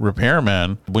refrigerator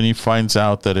repairman, when he finds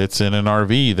out that it's in an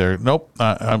RV, nope,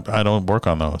 I don't work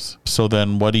on those. So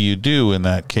then what do you do in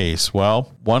that case? Well,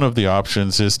 one of the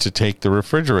options is to take the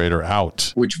refrigerator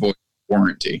out. Which voids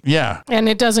warranty. Yeah. And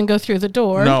it doesn't go through the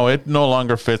door. No, it no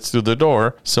longer fits through the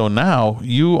door. So now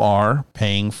you are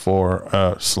paying for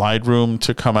a slide room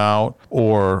to come out,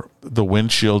 or the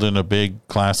windshield in a big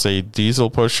Class A diesel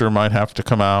pusher might have to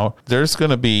come out. There's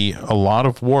going to be a lot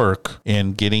of work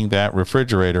in getting that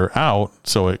refrigerator out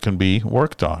so it can be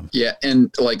worked on. Yeah, and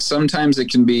sometimes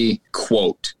it can be,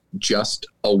 quote, just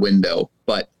a window,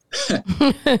 but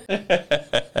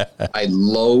I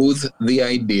loathe the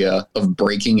idea of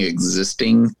breaking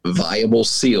existing viable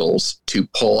seals to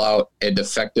pull out a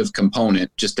defective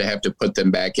component just to have to put them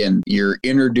back in. You're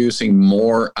introducing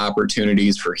more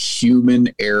opportunities for human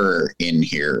error in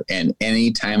here. And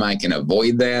anytime I can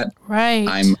avoid that, right,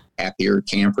 I'm a happier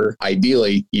camper.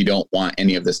 Ideally, you don't want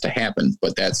any of this to happen,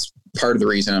 but that's part of the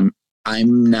reason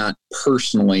I'm not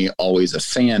personally always a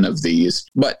fan of these,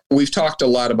 but we've talked a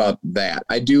lot about that.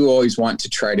 I do always want to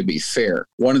try to be fair.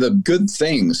 One of the good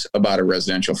things about a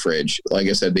residential fridge, like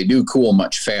I said, they do cool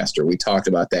much faster. We talked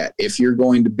about that. If you're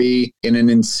going to be in an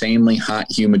insanely hot,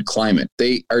 humid climate,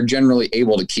 they are generally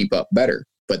able to keep up better.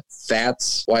 But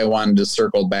that's why I wanted to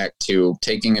circle back to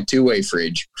taking a two-way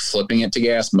fridge, flipping it to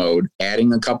gas mode,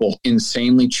 adding a couple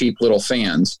insanely cheap little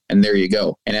fans, and there you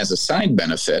go. And as a side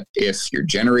benefit, if your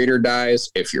generator dies,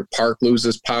 if your park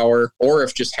loses power, or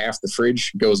if just half the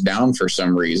fridge goes down for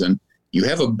some reason, you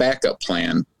have a backup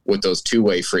plan with those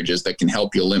two-way fridges that can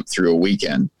help you limp through a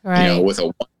weekend. Right. With a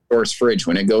one-source fridge,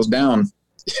 when it goes down,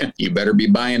 you better be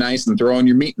buying ice and throwing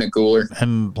your meat in the cooler.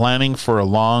 And planning for a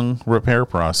long repair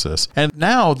process. And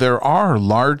now there are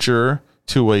larger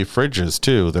two-way fridges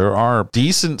too. There are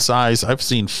decent size. I've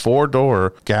seen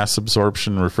 4-door gas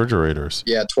absorption refrigerators.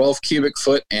 Yeah, 12 cubic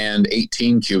foot and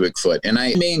 18 cubic foot. And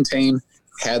I maintain,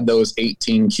 had those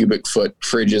 18 cubic foot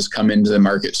fridges come into the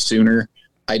market sooner,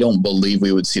 I don't believe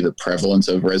we would see the prevalence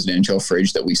of residential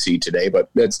fridge that we see today,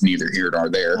 but that's neither here nor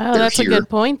there. Oh, that's a good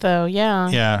point though. Yeah.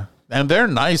 Yeah. And they're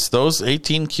nice. Those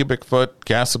 18 cubic foot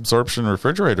gas absorption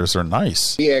refrigerators are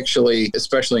nice. We actually,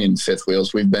 especially in fifth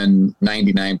wheels, we've been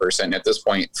 99% at this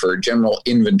point for general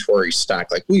inventory stock.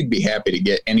 We'd be happy to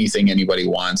get anything anybody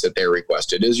wants at their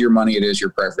request. It is your money. It is your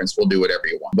preference. We'll do whatever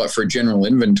you want. But for general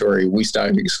inventory, we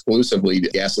stock exclusively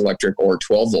gas, electric, or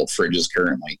 12-volt fridges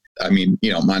currently. I mean,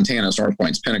 Montana's, North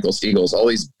Points, Pinnacles, Eagles, all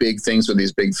these big things with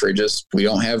these big fridges. We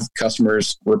don't have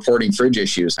customers reporting fridge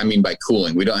issues. I mean, by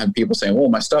cooling. We don't have people saying, well,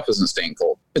 my stuff isn't staying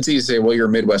cold. It's easy to say, well, you're a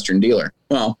Midwestern dealer.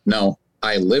 Well, no,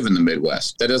 I live in the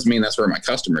Midwest. That doesn't mean that's where my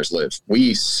customers live.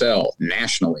 We sell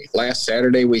nationally. Last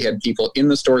Saturday, we had people in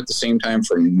the store at the same time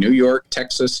from New York,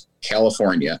 Texas,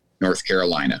 California, North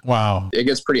Carolina. Wow. It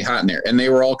gets pretty hot in there. And they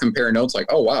were all comparing notes like,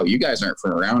 oh, wow, you guys aren't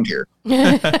from around here.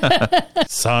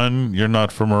 Son, you're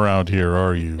not from around here,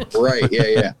 are you? Right.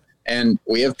 Yeah. And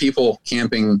we have people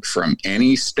camping from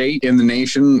any state in the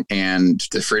nation, and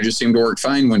the fridges seem to work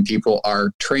fine when people are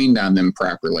trained on them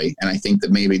properly. And I think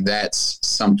that maybe that's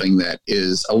something that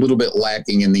is a little bit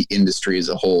lacking in the industry as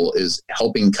a whole, is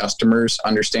helping customers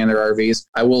understand their RVs.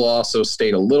 I will also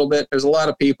state a little bit, there's a lot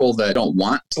of people that don't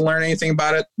want to learn anything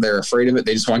about it. They're afraid of it.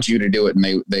 They just want you to do it,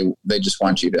 and they just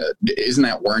want you to, isn't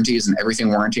that warranty? Isn't everything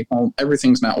warranty? Well,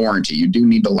 everything's not warranty. You do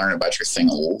need to learn about your thing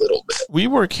a little bit. We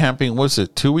were camping, was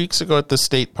it 2 weeks weeks ago at the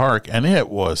state park, and it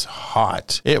was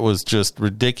hot. It was just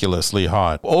ridiculously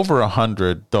hot. Over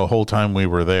 100 the whole time we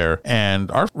were there.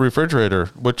 And our refrigerator,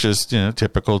 which is,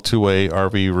 typical two-way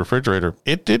RV refrigerator,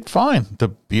 it did fine. The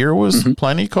beer was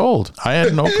plenty cold. I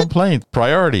had no complaints.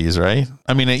 Priorities, right?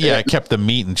 I mean, it kept the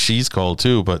meat and cheese cold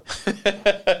too, but...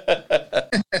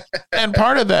 And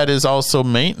part of that is also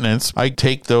maintenance. I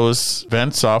take those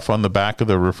vents off on the back of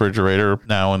the refrigerator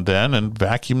now and then and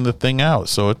vacuum the thing out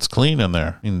so it's clean in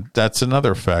there. I mean, that's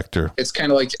another factor. It's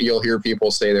kind of like you'll hear people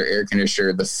say their air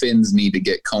conditioner, the fins need to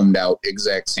get combed out,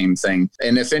 exact same thing.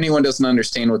 And if anyone doesn't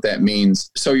understand what that means,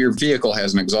 so your vehicle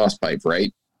has an exhaust pipe,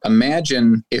 right?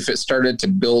 Imagine if it started to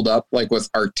build up like with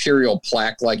arterial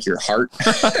plaque like your heart.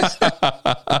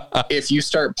 If you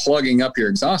start plugging up your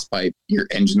exhaust pipe, your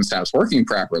engine stops working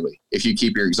properly. If you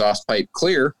keep your exhaust pipe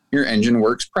clear, your engine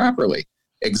works properly.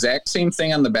 Exact same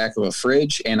thing on the back of a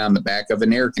fridge and on the back of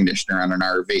an air conditioner on an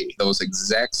RV. Those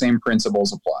exact same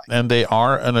principles apply. And they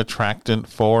are an attractant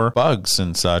for bugs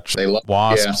and such. They love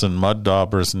wasps and mud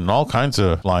daubers and all kinds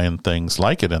of flying things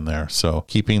like it in there. So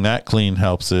keeping that clean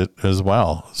helps it as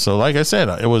well. So like I said,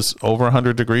 it was over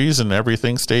 100 degrees and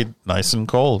everything stayed nice and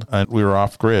cold. And we were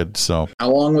off grid. So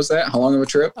how long was that? How long of a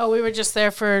trip? Oh, we were just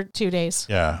there for 2 days.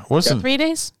 Yeah. Wasn't 3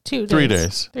 days? 2 days. 3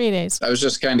 days. 3 days. I was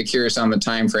just kind of curious on the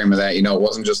time frame of that.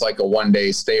 It wasn't just like a one-day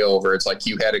stay over. It's like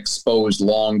you had exposed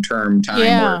long-term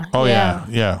time work. Oh,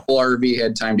 yeah. Full RV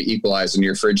had time to equalize and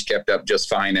your fridge kept up just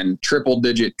fine in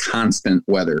triple-digit constant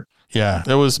weather. Yeah,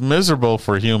 it was miserable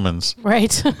for humans.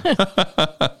 Right.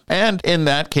 And in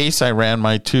that case, I ran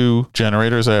my 2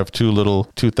 generators. I have 2 little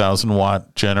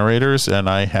 2,000-watt generators, and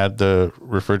I had the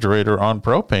refrigerator on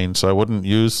propane, so I wouldn't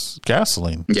use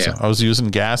gasoline. Yeah. So I was using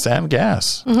gas and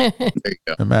gas. There you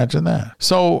go. Imagine that.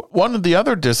 So one of the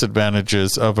other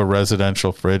disadvantages of a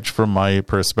residential fridge, from my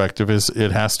perspective, is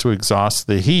it has to exhaust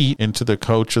the heat into the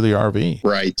coach of the RV.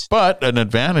 Right. But an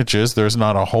advantage is there's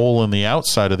not a hole in the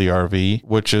outside of the RV,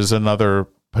 which is another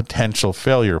potential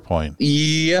failure point.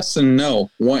 Yes and no.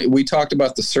 We talked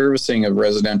about the servicing of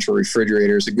residential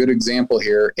refrigerators. A good example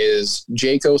here is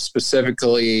Jayco,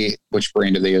 specifically, which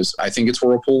brand do they use? I think it's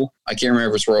Whirlpool. I can't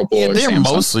remember if it's Whirlpool or they're Samsung.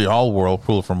 Mostly all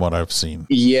Whirlpool from what I've seen.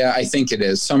 Yeah, I think it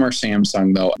is. Some are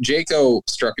Samsung, though. Jayco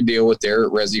struck a deal with their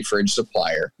Resi Fridge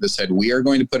supplier that said, we are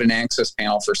going to put an access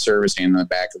panel for servicing in the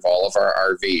back of all of our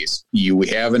RVs. We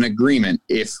have an agreement.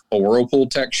 If a Whirlpool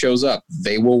tech shows up,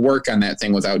 they will work on that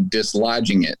thing without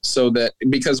dislodging it. So that,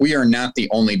 because we are not the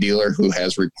only dealer who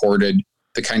has reported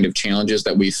the kind of challenges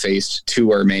that we faced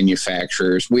to our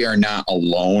manufacturers. We are not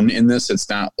alone in this. It's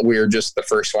not, we're just the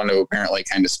first one to apparently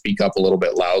kind of speak up a little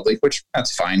bit loudly, which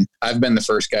that's fine. I've been the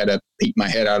first guy to peek my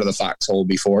head out of the foxhole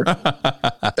before.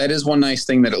 That is one nice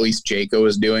thing that at least Jayco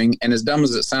is doing. And as dumb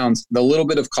as it sounds, the little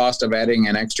bit of cost of adding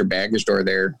an extra baggage door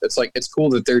there, it's like, it's cool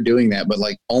that they're doing that, but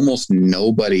like almost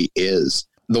nobody is.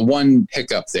 The one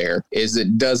hiccup there is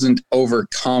it doesn't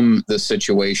overcome the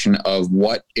situation of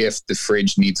what if the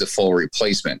fridge needs a full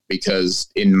replacement. Because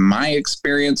in my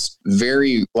experience,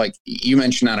 very, like you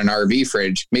mentioned on an RV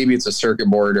fridge, maybe it's a circuit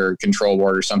board or control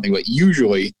board or something, but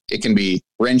usually it can be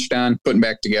wrenched on, put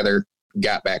back together,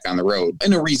 got back on the road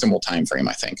in a reasonable time frame,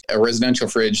 I think. A residential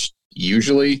fridge,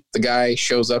 usually the guy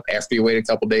shows up after you wait a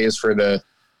couple days for the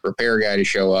repair guy to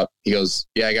show up. He goes,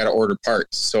 yeah, I got to order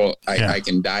parts so I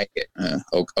can dye it.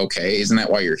 Okay, isn't that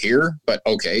why you're here? But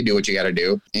okay, do what you got to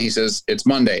do. And he says, it's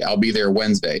Monday. I'll be there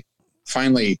Wednesday.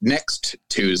 Finally, next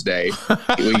Tuesday,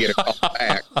 we get a call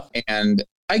back. And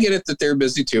I get it that they're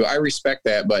busy too. I respect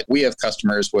that. But we have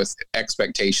customers with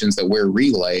expectations that we're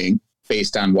relaying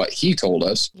based on what he told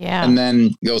us. Yeah. And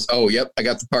then he goes, oh, yep, I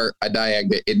got the part. I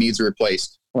diagged it. It needs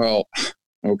replaced. Well,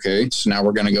 okay. So now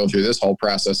we're going to go through this whole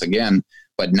process again.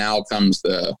 But now comes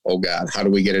the, oh God, how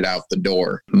do we get it out the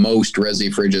door? Most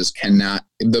Resi fridges cannot,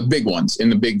 the big ones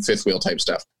in the big fifth wheel type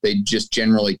stuff, they just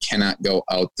generally cannot go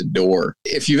out the door.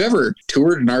 If you've ever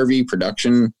toured an RV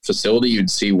production facility, you'd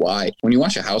see why. When you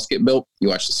watch a house get built, you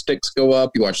watch the sticks go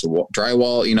up, you watch the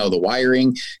drywall, the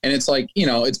wiring, and it's like,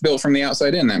 it's built from the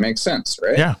outside in. That makes sense,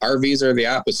 right? Yeah. RVs are the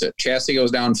opposite. Chassis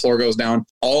goes down, floor goes down.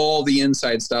 All the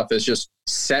inside stuff is just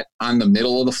set on the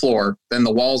middle of the floor. Then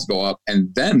the walls go up,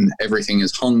 and then everything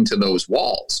is hung to those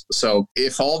walls. So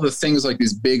if all the things like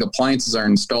these big appliances are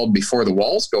installed before the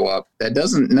walls go up, that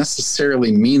doesn't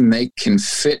necessarily mean they can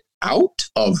fit out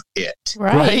of it.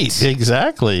 Right,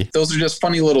 exactly. Those are just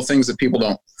funny little things that people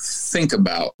don't think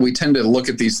about. We tend to look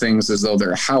at these things as though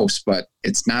they're a house, but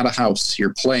it's not a house.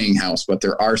 You're playing house, but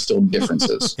there are still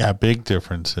differences. Yeah, big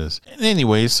differences.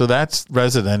 Anyway, so that's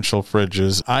residential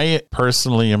fridges. I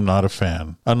personally am not a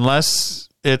fan, unless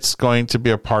it's going to be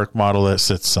a park model that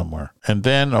sits somewhere. And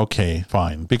then, okay,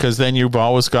 fine. Because then you've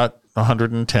always got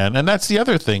 110. And that's the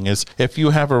other thing is if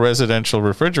you have a residential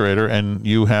refrigerator and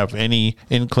you have any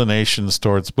inclinations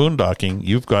towards boondocking,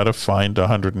 you've got to find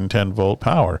 110 volt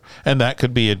power. And that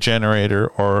could be a generator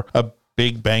or a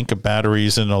big bank of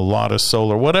batteries and a lot of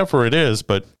solar, whatever it is,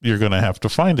 but you're going to have to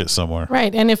find it somewhere.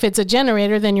 Right. And if it's a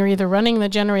generator, then you're either running the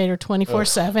generator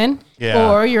 24/7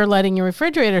 or you're letting your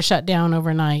refrigerator shut down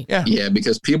overnight. Yeah,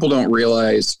 because people don't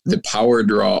realize the power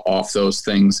draw off those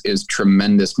things is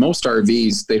tremendous. Most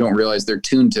RVs, they don't realize they're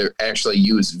tuned to actually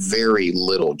use very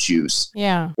little juice.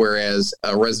 Yeah. Whereas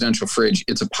a residential fridge,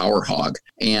 it's a power hog.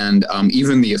 And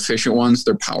even the efficient ones,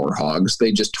 they're power hogs.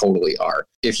 They just totally are.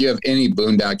 If you have any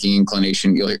boondocking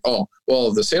inclination, you're like, oh,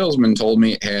 well, the salesman told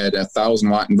me it had a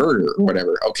 1,000-watt inverter or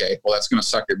whatever. Okay, well, that's going to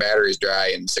suck your batteries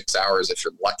dry in 6 hours if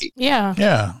you're lucky. Yeah.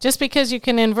 Yeah. Just because you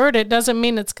can invert it doesn't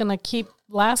mean it's going to keep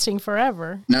lasting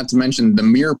forever. Not to mention the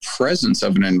mere presence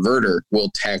of an inverter will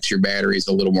tax your batteries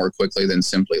a little more quickly than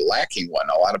simply lacking one.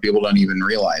 A lot of people don't even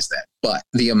realize that. But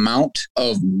the amount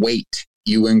of weight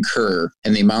you incur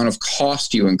and the amount of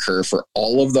cost you incur for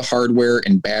all of the hardware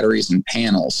and batteries and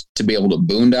panels to be able to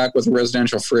boondock with a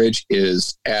residential fridge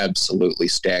is absolutely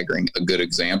staggering. A good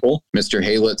example, Mr.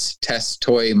 Halett's test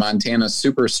toy Montana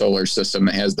Super Solar System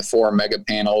that has the 4 mega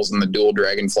panels and the dual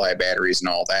Dragonfly batteries and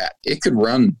all that. It could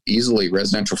run easily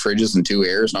residential fridges and 2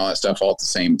 airs and all that stuff all at the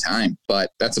same time. But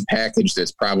that's a package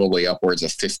that's probably upwards of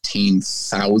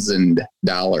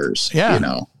 $15,000, Yeah. you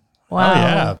know. Wow. Oh,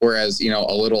 yeah. Whereas,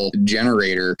 a little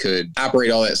generator could operate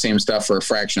all that same stuff for a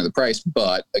fraction of the price.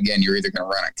 But again, you're either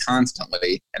going to run it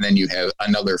constantly and then you have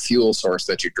another fuel source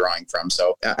that you're drawing from.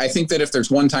 So I think that if there's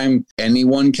one time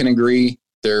anyone can agree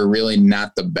they're really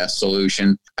not the best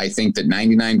solution, I think that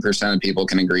 99% of people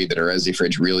can agree that a Resi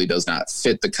fridge really does not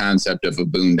fit the concept of a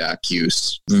boondock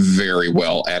use very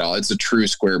well at all. It's a true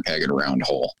square peg in a round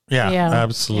hole. Yeah, Yeah.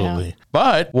 absolutely. Yeah.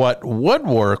 But what would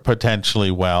work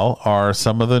potentially well are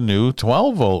some of the new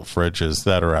 12-volt fridges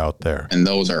that are out there. And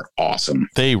those are awesome.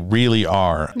 They really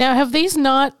are. Now,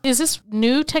 is this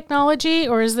new technology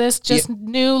or is this just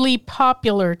newly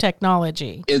popular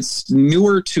technology? It's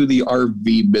newer to the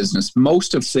RV business.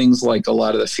 Most of things like a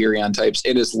lot of the Furrion types,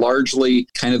 it is largely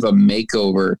kind of a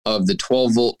makeover of the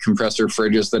 12-volt compressor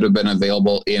fridges that have been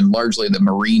available in largely the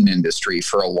marine industry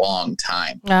for a long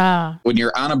time. Ah, When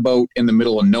you're on a boat in the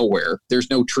middle of nowhere, there's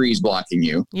no trees blocking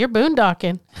you. you're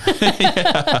boondocking.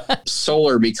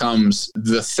 Solar becomes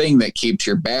the thing that keeps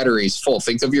your batteries full.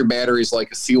 Think of your batteries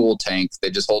like a fuel tank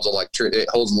that just holds it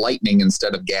holds lightning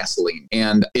instead of gasoline.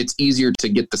 And it's easier to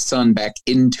get the sun back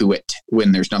into it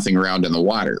when there's nothing around in the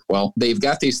water. Well, they've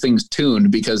got these things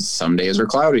tuned because some days are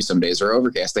cloudy, some days are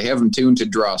overcast. They have them tuned to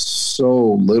draw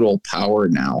so little power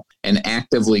now and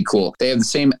actively cool. They have the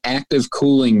same active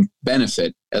cooling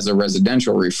benefit as a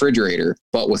residential refrigerator,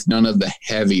 but with none of the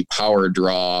heavy power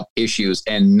draw issues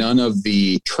and none of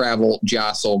the travel,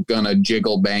 jostle, gonna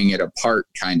jiggle, bang it apart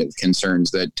kind of concerns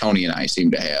that Tony and I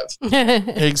seem to have.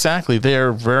 Exactly.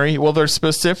 They're they're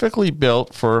specifically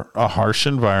built for a harsh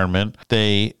environment.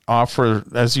 They offer,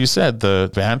 as you said, the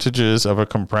advantages of a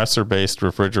compressor-based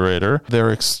refrigerator.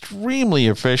 They're extremely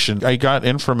efficient. I got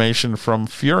information from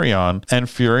Furrion, and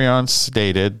Furrion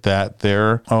stated that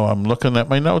I'm looking at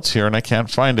my notes here and I can't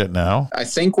find it now. I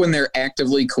think when they're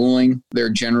actively cooling, they're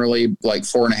generally like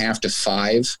 4.5 to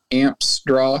 5 amps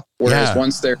draw. Whereas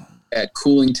once they're at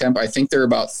cooling temp, I think they're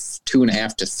about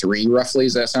 2.5 to 3 roughly.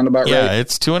 Does that sound about right? Yeah,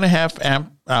 it's 2.5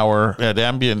 amp hour at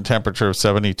ambient temperature of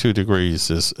 72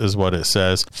 degrees is what it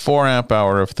says. 4 amp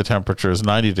hour if the temperature is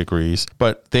 90 degrees.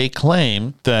 But they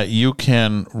claim that you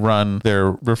can run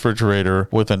their refrigerator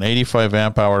with an 85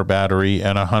 amp hour battery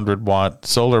and a 100-watt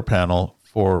solar panel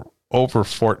for over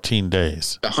 14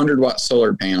 days. The 100-watt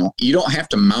solar panel, you don't have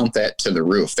to mount that to the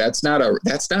roof. That's not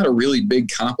a really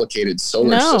big, complicated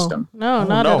solar system. No,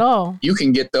 not at all. You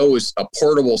can get a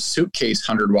portable suitcase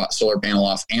 100-watt solar panel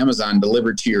off Amazon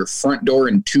delivered to your front door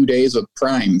in 2 days with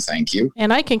Prime, thank you.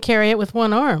 And I can carry it with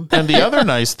one arm. And the other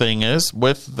nice thing is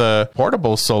with the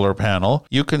portable solar panel,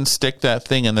 you can stick that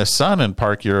thing in the sun and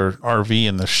park your RV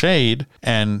in the shade,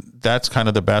 and that's kind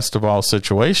of the best of all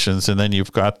situations. And then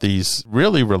you've got these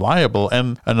really reliable,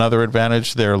 and another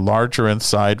advantage, they're larger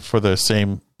inside for the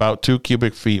same about 2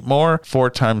 cubic feet more, 4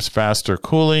 times faster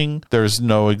cooling. There's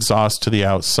no exhaust to the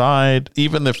outside.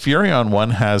 Even the Furrion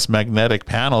one has magnetic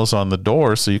panels on the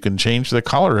door, so you can change the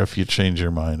color if you change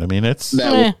your mind. I mean, it's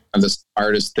that was one of the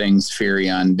smartest things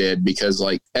Furrion did, because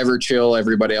like Everchill,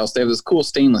 everybody else, they have this cool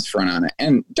stainless front on it.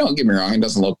 And don't get me wrong, it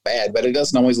doesn't look bad, but it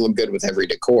doesn't always look good with every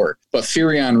decor. But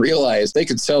Furrion realized they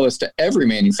could sell this to every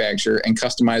manufacturer and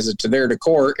customize it to their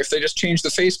decor if they just change the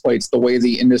faceplates the way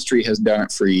the industry has done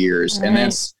it for years. Right. And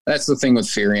that's else. That's the thing with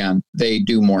Furrion. They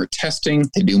do more testing.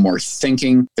 They do more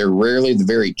thinking. They're rarely the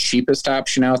very cheapest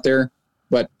option out there.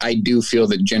 But I do feel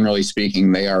that, generally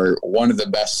speaking, they are one of the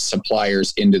best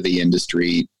suppliers into the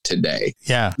industry today.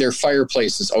 Yeah. Their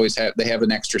fireplaces they have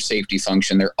an extra safety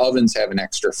function. Their ovens have an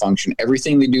extra function.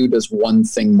 Everything they do does one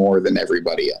thing more than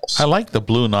everybody else. I like the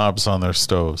blue knobs on their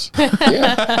stoves.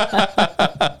 Yeah.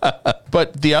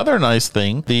 But the other nice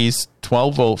thing, these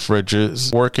 12-volt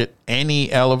fridges work at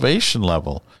any elevation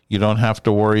level. You don't have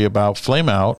to worry about flame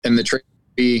out. And the trick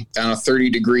be on a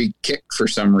 30-degree kick for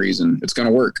some reason. It's going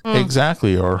to work.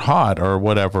 Exactly, or hot or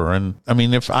whatever. And I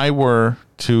mean, if I were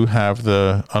to have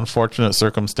the unfortunate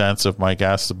circumstance of my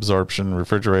gas absorption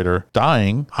refrigerator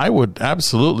dying, I would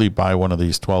absolutely buy one of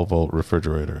these 12-volt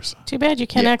refrigerators. Too bad you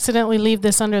can't accidentally leave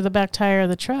this under the back tire of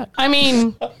the truck. I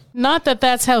mean, not that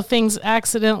that's how things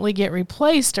accidentally get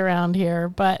replaced around here,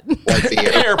 but... Like the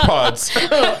AirPods.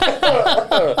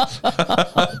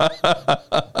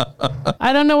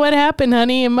 I don't know what happened,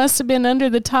 honey. It must have been under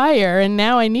the tire, and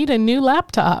now I need a new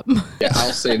laptop. Yeah,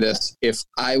 I'll say this. If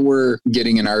I were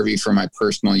getting an RV for my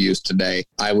personal use today,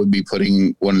 I would be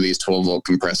putting one of these 12-volt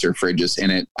compressor fridges in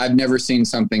it. I've never seen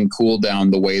something cool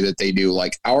down the way that they do.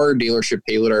 Like, our dealership,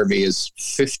 Haylett RV, is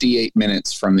 58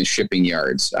 minutes from the shipping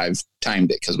yards. I've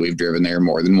timed it because we've driven there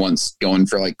more than once, going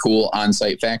for like cool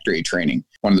on-site factory training.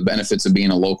 One of the benefits of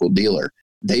being a local dealer.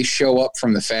 They show up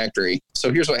from the factory.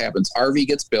 So here's what happens. RV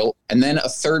gets built, and then a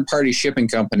third-party shipping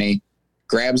company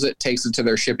grabs it, takes it to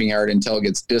their shipping yard until it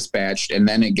gets dispatched, and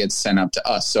then it gets sent up to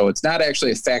us. So it's not actually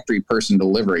a factory person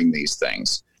delivering these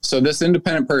things. So this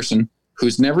independent person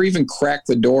who's never even cracked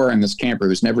the door on this camper,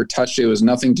 who's never touched it, was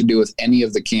nothing to do with any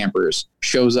of the campers,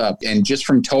 shows up. And just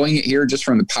from towing it here, just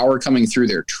from the power coming through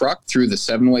their truck, through the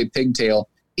 7-way pigtail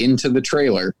into the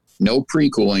trailer, no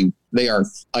pre-cooling, they are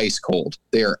ice cold.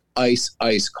 They are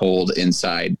ice cold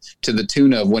inside, to the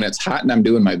tune of, when it's hot and I'm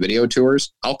doing my video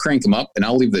tours, I'll crank them up and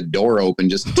I'll leave the door open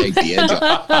just to take the edge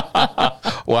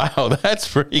off. Wow, that's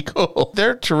pretty cool.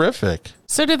 They're terrific.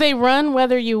 So do they run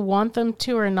whether you want them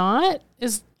to or not?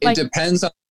 It depends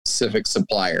on the specific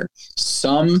supplier.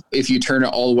 Some, if you turn it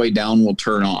all the way down, will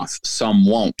turn off. Some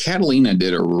won't. Catalina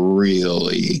did a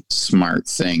really smart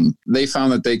thing. They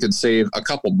found that they could save a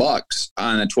couple bucks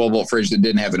on a 12-volt fridge that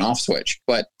didn't have an off switch.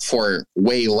 But for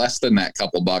way less than that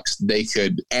couple bucks, they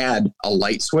could add a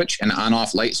light switch, an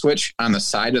on-off light switch on the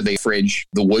side of the fridge,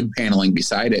 the wood paneling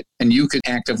beside it, and you could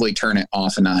actively turn it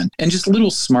off and on. And just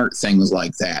little smart things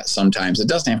like that. Sometimes it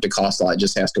doesn't have to cost a lot, it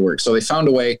just has to work. So they found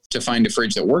a way to find a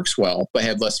fridge that works well, but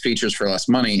had less features for less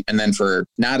money, and then for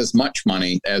not as much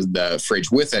money as the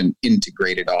fridge with an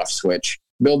integrated off switch,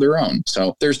 build their own.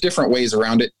 So there's different ways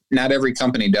around it. Not every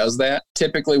company does that.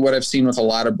 Typically what I've seen with a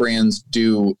lot of brands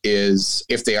do is,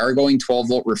 if they are going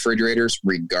 12-volt refrigerators,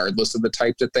 regardless of the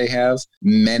type that they have,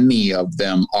 many of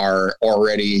them are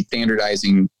already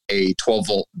standardizing a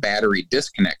 12-volt battery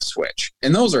disconnect switch.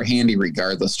 And those are handy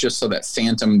regardless, just so that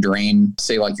phantom drain,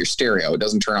 say like your stereo, it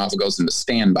doesn't turn off, it goes into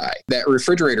standby. That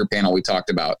refrigerator panel we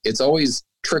talked about, it's always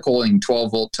trickling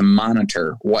 12 volt to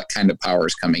monitor what kind of power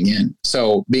is coming in.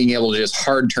 So being able to just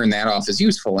hard turn that off is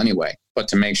useful anyway. But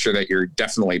to make sure that you're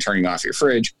definitely turning off your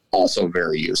fridge, also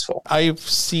very useful. I've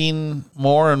seen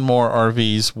more and more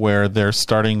RVs where they're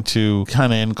starting to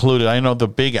kind of include it. I know the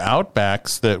big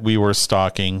Outbacks that we were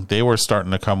stocking, they were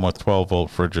starting to come with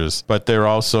 12-volt fridges, but they're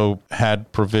also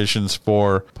had provisions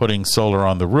for putting solar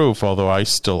on the roof, although I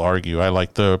still argue I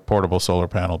like the portable solar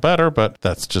panel better, but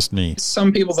that's just me.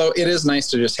 Some people, though, it is nice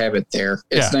to just have it there.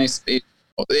 It's nice.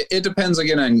 It depends,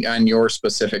 again, on your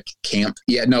specific camp.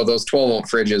 Yeah, no, those 12-volt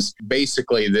fridges,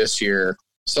 basically this year.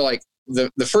 So, like, the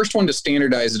first one to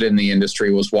standardize it in the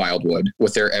industry was Wildwood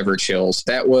with their Everchills.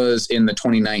 That was in the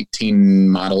 2019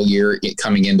 model year,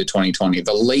 coming into 2020.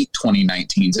 The late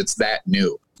 2019s, it's that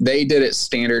new. They did it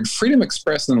standard. Freedom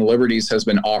Express and the Liberties has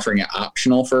been offering it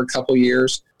optional for a couple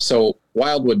years. So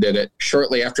Wildwood did it.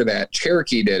 Shortly after that,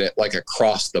 Cherokee did it like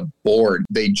across the board.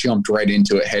 They jumped right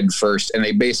into it head first, and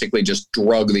they basically just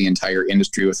drug the entire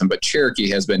industry with them. But Cherokee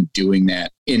has been doing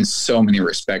that in so many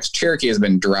respects. Cherokee has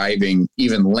been driving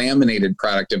even laminated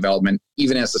product development,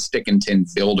 even as a stick and tin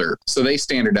builder. So they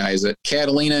standardize it.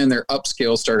 Catalina and their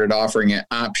upscale started offering it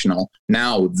optional.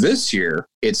 Now this year,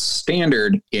 it's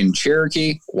standard in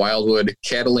Cherokee, Wildwood,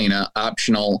 Catalina,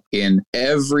 optional in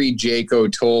every Jayco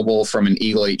towable from an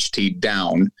Eagle HT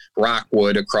down.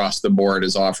 Rockwood across the board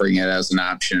is offering it as an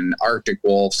option. Arctic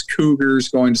Wolves, Cougars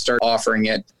going to start offering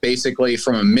it. Basically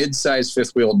from a mid-size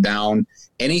fifth wheel down,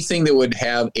 anything that would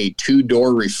have a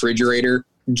 2-door refrigerator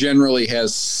generally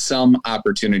has some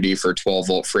opportunity for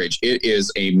 12-volt fridge. It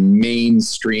is a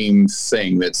mainstream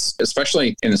thing that's,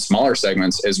 especially in the smaller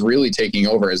segments, is really taking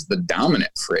over as the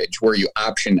dominant fridge, where you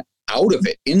option out of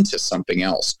it into something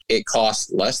else. It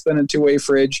costs less than a two-way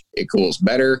fridge. It cools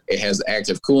better. It has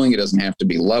active cooling. It doesn't have to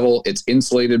be level. It's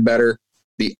insulated better.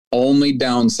 The only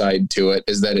downside to it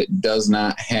is that it does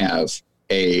not have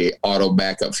a auto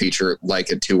backup feature like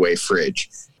a two-way fridge.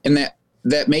 And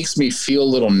that makes me feel a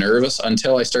little nervous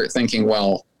until I start thinking,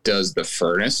 well, does the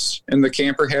furnace in the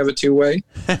camper have a two-way?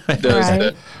 Does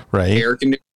the air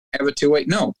conditioner have a two-way?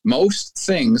 No, most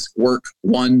things work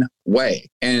one way.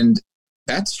 And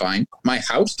that's fine. My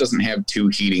house doesn't have two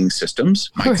heating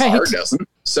systems. My car doesn't.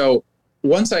 So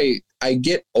once I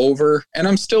get over, and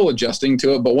I'm still adjusting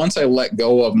to it, but once I let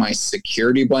go of my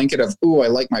security blanket of, I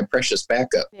like my precious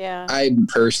backup. Yeah. I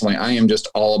am just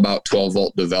all about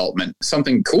 12-volt development.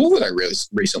 Something cool that I really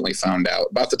recently found out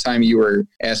about the time you were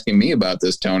asking me about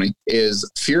this, Tony, is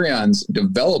Furrion's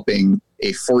developing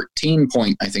a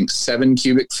 7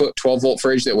 cubic foot 12-volt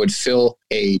fridge that would fill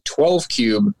a 12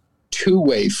 cube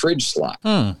two-way fridge slot.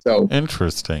 So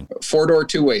interesting. 4-door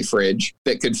two-way fridge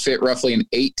that could fit roughly an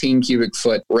 18 cubic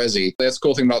foot resi. That's the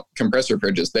cool thing about compressor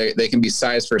fridges. They can be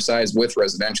size for size with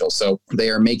residential. So they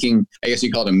are making, I guess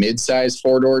you call it a mid-size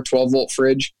 4-door 12-volt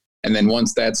fridge. And then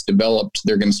once that's developed,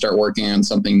 they're going to start working on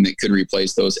something that could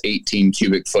replace those 18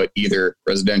 cubic foot, either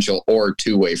residential or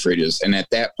two-way fridges. And at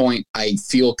that point, I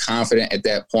feel confident at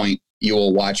that point, you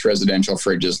will watch residential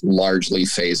fridges largely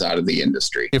phase out of the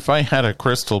industry. If I had a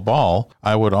crystal ball,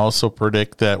 I would also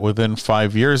predict that within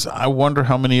 5 years, I wonder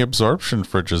how many absorption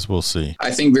fridges we'll see.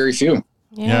 I think very few.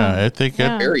 Yeah, I think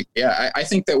I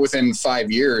think that within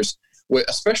 5 years,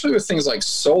 especially with things like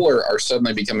solar are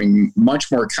suddenly becoming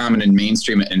much more common and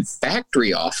mainstream and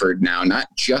factory offered now, not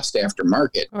just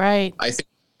aftermarket. Right. I think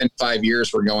in 5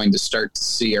 years, we're going to start to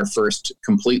see our first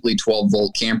completely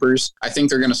 12-volt campers. I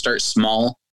think they're going to start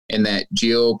small in that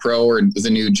Geo Pro or the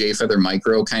new J-Feather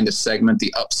Micro kind of segment,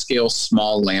 the upscale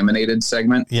small laminated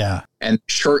segment. Yeah. And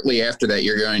shortly after that,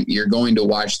 you're going to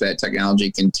watch that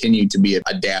technology continue to be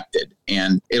adapted.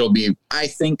 And it'll be, I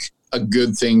think, a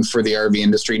good thing for the RV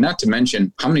industry. Not to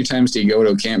mention, how many times do you go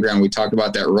to a campground? We talked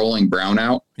about that rolling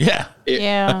brownout. Yeah.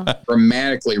 It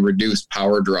dramatically reduced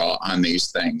power draw on these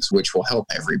things, which will help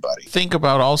everybody. Think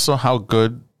about also how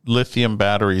good lithium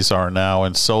batteries are now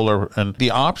and solar, and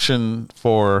the option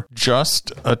for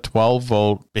just a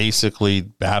 12-volt basically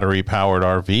battery powered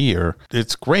RV, or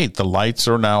it's great. The lights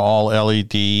are now all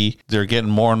LED. They're getting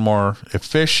more and more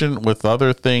efficient with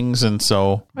other things, and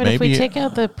so but if we take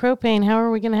out the propane, how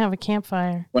are we going to have a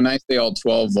campfire? When I say all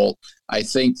 12-volt, I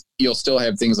think you'll still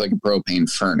have things like a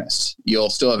propane furnace.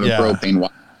 You'll still have a propane wire,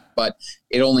 but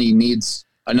it only needs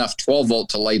enough 12-volt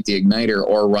to light the igniter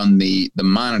or run the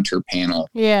monitor panel.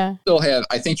 Yeah.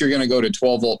 I think you're going to go to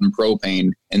 12-volt and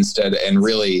propane instead and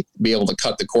really be able to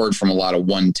cut the cord from a lot of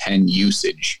 110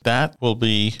 usage. That will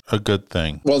be a good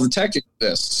thing. Well, the tech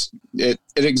exists. It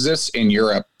exists in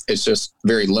Europe. It's just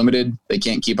very limited. They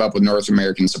can't keep up with North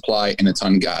American supply, and it's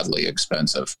ungodly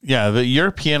expensive. Yeah, the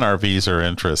European RVs are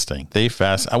interesting.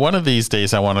 One of these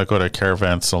days, I want to go to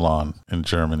Caravan Salon in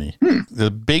Germany. The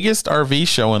biggest RV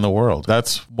show in the world.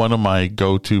 That's one of my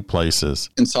go-to places.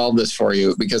 I can solve this for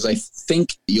you because I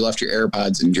think you left your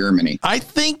AirPods in Germany. I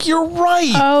think you're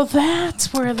right. Oh,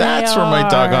 that's where they are. That's where my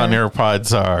doggone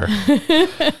AirPods are.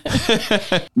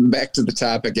 Back to the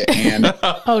topic at hand.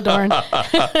 Oh, darn.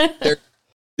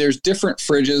 There's different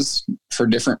fridges for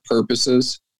different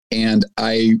purposes, and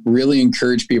I really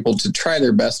encourage people to try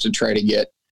their best to try to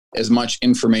get as much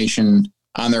information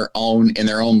on their own in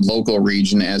their own local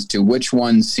region as to which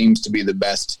one seems to be the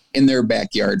best in their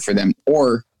backyard for them,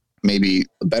 or maybe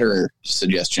a better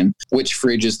suggestion, which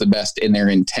fridge is the best in their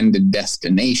intended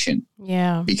destination.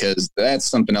 Yeah. Because that's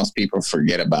something else people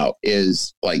forget about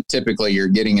is, like, typically you're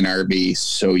getting an RV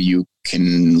so you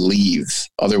can leave.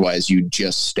 Otherwise, you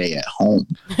just stay at home.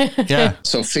 Yeah.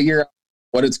 So figure out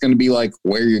what it's going to be like,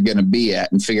 where you're going to be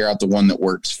at, and figure out the one that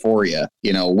works for you.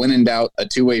 You know, when in doubt, a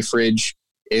two-way fridge,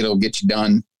 it'll get you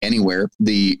done anywhere.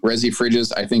 The resi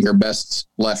fridges, I think, are best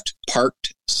left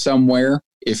parked somewhere.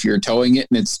 If you're towing it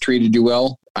and it's treated you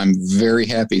well, I'm very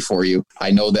happy for you.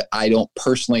 I know that I don't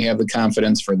personally have the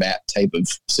confidence for that type of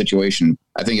situation.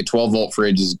 I think a 12-volt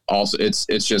fridge is also, it's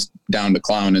just down to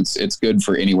clown. It's good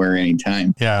for anywhere,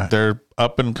 anytime. Yeah, they're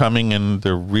up and coming and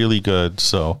they're really good.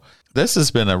 So this has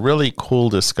been a really cool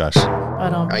discussion.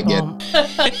 I get.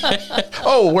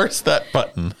 Oh, where's that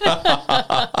button?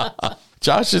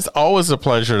 Josh, it's always a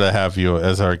pleasure to have you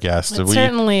as our guest. It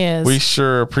certainly is. We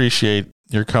sure appreciate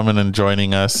your coming and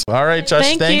joining us. All right,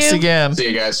 Josh, thanks again. See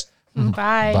you guys.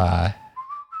 Bye. Bye.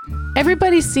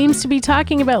 Everybody seems to be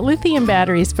talking about lithium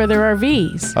batteries for their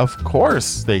RVs. Of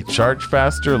course, they charge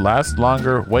faster, last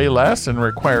longer, weigh less, and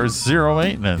require zero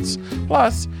maintenance.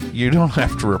 Plus, you don't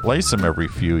have to replace them every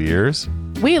few years.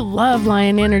 We love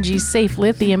Lion Energy's safe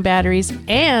lithium batteries,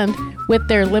 and with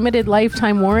their limited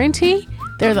lifetime warranty,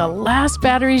 they're the last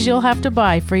batteries you'll have to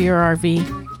buy for your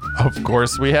RV. Of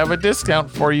course, we have a discount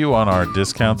for you on our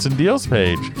discounts and deals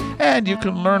page, and you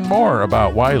can learn more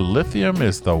about why lithium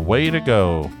is the way to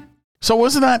go. So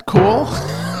wasn't that cool?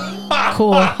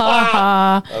 Cool. Ha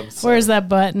ha. Where's that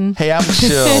button? Hey, I'm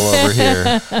chill over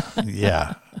here.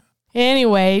 Yeah.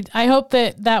 Anyway, I hope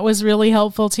that was really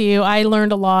helpful to you. I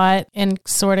learned a lot and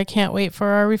sort of can't wait for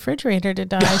our refrigerator to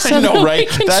die. So I know, that right?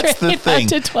 we can That's the trade thing. up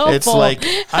to 12 It's volt. like,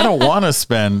 I don't want to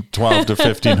spend $1,200 to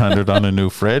 $1,500 on a new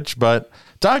fridge, but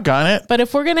doggone it. But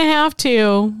if we're going to have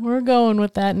to, we're going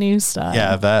with that new stuff.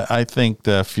 Yeah, I think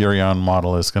the Furrion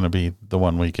model is going to be the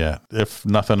one we get if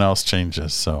nothing else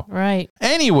changes. So Right.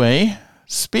 anyway,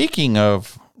 speaking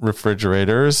of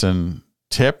refrigerators and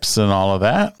tips and all of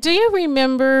that, Do you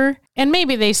remember, and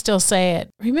maybe they still say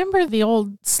it, remember the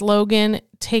old slogan,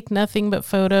 take nothing but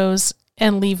photos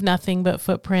and leave nothing but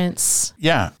footprints?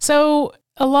 yeah, So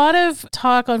a lot of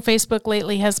talk on Facebook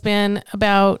lately has been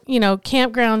about,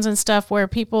 campgrounds and stuff where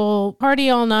people party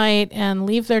all night and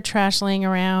leave their trash laying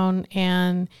around.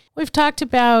 And we've talked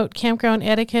about campground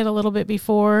etiquette a little bit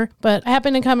before, but I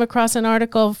happened to come across an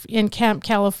article in Camp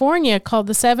California called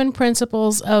The 7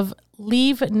 Principles of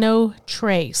Leave No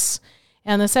Trace.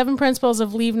 And the 7 Principles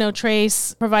of Leave No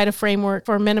Trace provide a framework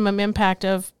for minimum impact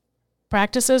of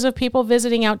practices of people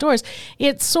visiting outdoors.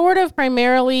 It's sort of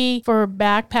primarily for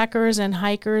backpackers and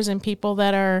hikers and people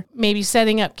that are maybe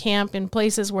setting up camp in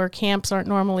places where camps aren't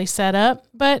normally set up.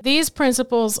 But these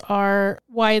principles are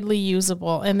widely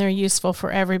usable and they're useful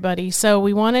for everybody. So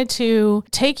we wanted to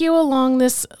take you along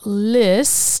this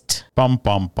list bum,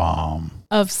 bum, bum.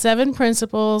 of 7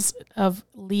 principles of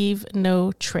leave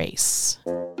no trace.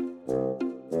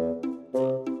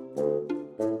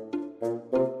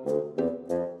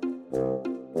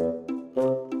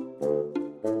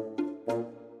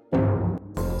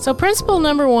 So principle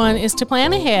number 1 is to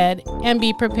plan ahead and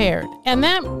be prepared. And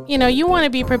that, you want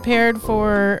to be prepared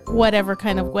for whatever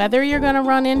kind of weather you're going to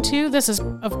run into. This is,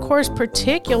 of course,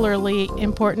 particularly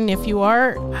important if you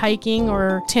are hiking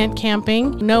or tent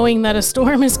camping. Knowing that a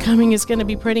storm is coming is going to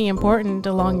be pretty important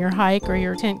along your hike or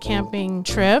your tent camping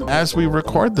trip. As we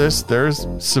record this, there's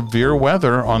severe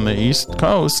weather on the East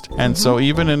Coast. And so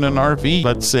even in an RV,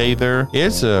 let's say there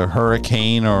is a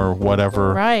hurricane or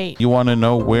whatever. Right. You want to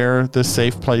know where the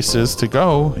safe place is to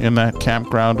go in that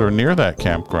campground or near that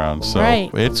campground. So Right.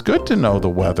 it's good to know the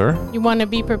weather. You want to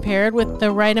be prepared with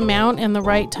the right amount and the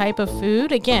right type of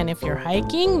food. Again, if you're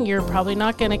hiking, you're probably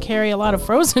not going to carry a lot of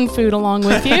frozen food along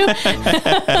with you.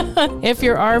 If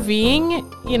you're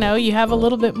RVing, you have a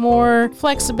little bit more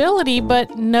flexibility,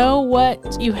 but know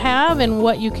what you have and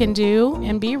what you can do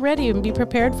and be ready and be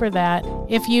prepared for that.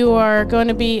 If you are going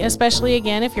to be, especially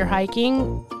again, if you're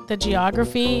hiking, the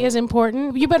geography is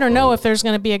important. You better know if there's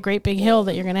going to be a great big hill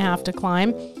that you're going to have to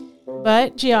climb.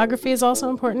 But geography is also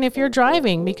important if you're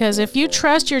driving, because if you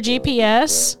trust your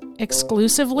GPS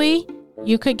exclusively,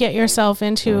 you could get yourself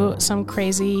into some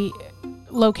crazy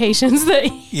locations that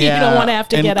you don't want to have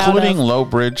to get out of. Including low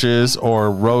bridges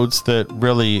or roads that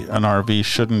really an RV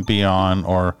shouldn't be on.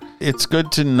 Or it's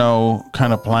good to know,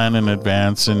 kind of plan in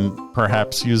advance and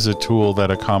perhaps use a tool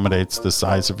that accommodates the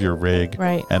size of your rig,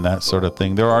 Right. and that sort of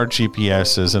thing. There are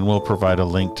GPSs, and we'll provide a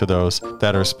link to those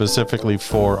that are specifically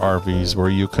for RVs where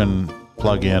you can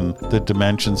plug in the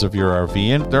dimensions of your RV.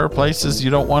 And there are places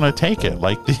you don't want to take it,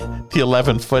 like the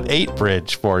 11'8"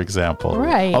 bridge, for example.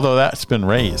 Right. Although that's been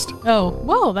raised. Oh,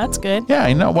 well, that's good. Yeah,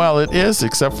 I know. Well, it is,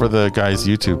 except for the guy's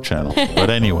YouTube channel.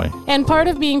 But anyway. And part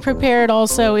of being prepared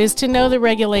also is to know the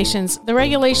regulations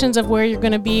of where you're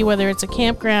going to be, whether it's a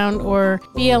campground or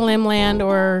BLM land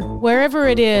or wherever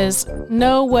it is.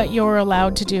 Know what you're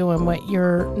allowed to do and what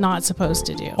you're not supposed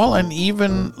to do. Well, and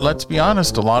even, let's be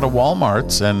honest, a lot of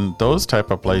Walmarts and those type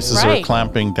of places Right. are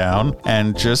clamping down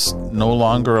and just no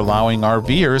longer allowing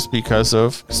RVers because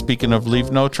of, speaking of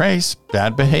leave no trace,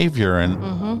 bad behavior.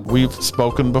 And we've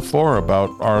spoken before about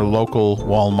our local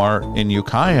Walmart in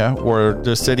Ukiah, where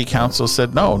the city council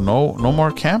said no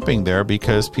more camping there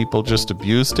because people just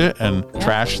abused it and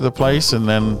trashed the place, and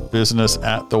then business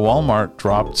at the Walmart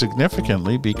dropped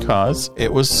significantly because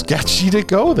it was sketchy to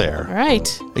go there.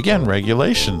 Right. Again,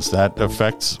 regulations that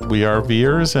affects we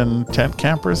RVers and tent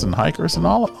campers and hikers hikers and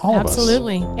all of us.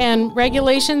 Absolutely. And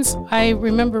regulations, I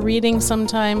remember reading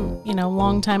sometime,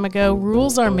 long time ago,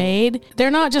 rules are made.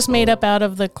 They're not just made up out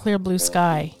of the clear blue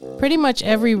sky. Pretty much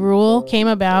every rule came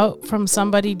about from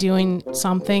somebody doing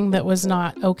something that was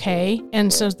not okay.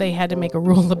 And so they had to make a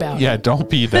rule about it. Yeah, don't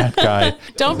be that guy.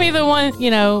 Don't be the one,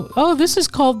 this is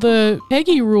called the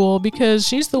Peggy rule because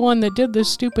she's the one that did this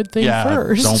stupid thing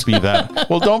first. Don't be that.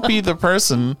 Well, don't be the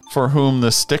person for whom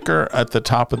the sticker at the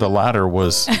top of the ladder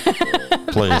was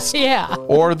placed. Yeah.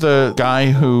 Or the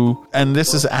guy who, and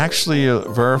this is actually a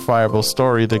verifiable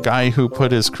story, the guy who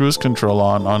put his cruise control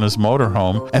on his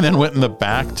motorhome and then went in the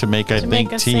back to make, I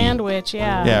think, a tea. Sandwich,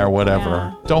 yeah. Yeah, or whatever.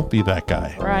 Yeah. Don't be that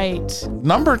guy. Right.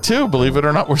 Number 2, believe it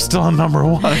or not, we're still on number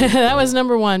 1. That was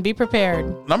number 1. Be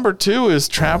prepared. Number 2 is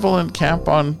travel and camp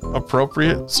on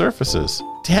appropriate surfaces.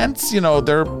 Tents,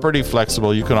 they're pretty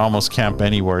flexible. You can almost camp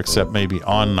anywhere except maybe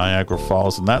on Niagara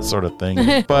Falls and that sort of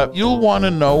thing. But you'll want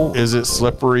to know, is it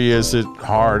slippery? Is it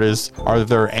hard? Are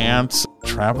there ants?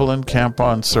 Travel and camp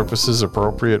on surfaces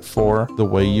appropriate for the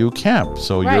way you camp.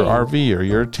 So your RV or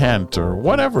your tent or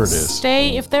whatever it is.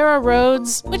 If there are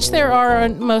roads, which there are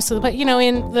on most of the, in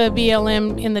the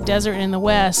BLM, in the desert in the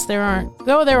West, there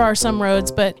are some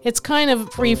roads, but it's kind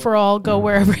of free for all, go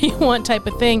wherever you want type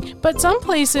of thing. But some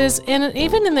places, and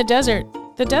even in the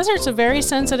desert's a very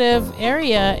sensitive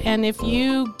area, and if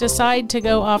you decide to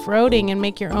go off-roading and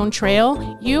make your own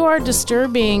trail, you are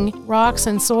disturbing rocks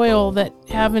and soil that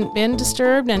haven't been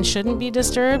disturbed and shouldn't be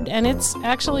disturbed, and it's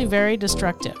actually very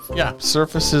destructive. Yeah,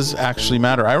 surfaces actually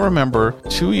matter. I remember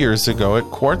 2 years ago at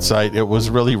Quartzsite, it was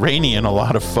really rainy and a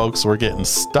lot of folks were getting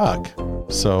stuck.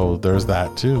 So there's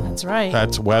that too. That's right.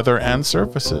 That's weather and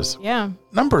surfaces. Yeah.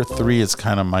 Number 3 is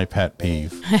kind of my pet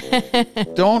peeve.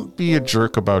 Don't be a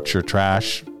jerk about your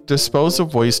trash. Dispose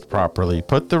of waste properly.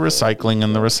 Put the recycling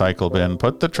in the recycle bin.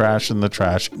 Put the trash in the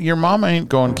trash. Your mom ain't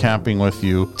going camping with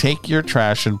you. Take your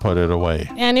trash and put it away.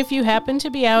 And if you happen to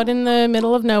be out in the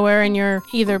middle of nowhere and you're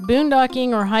either boondocking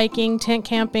or hiking, tent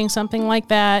camping, something like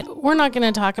that, we're not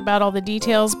going to talk about all the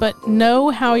details, but know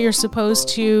how you're supposed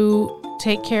to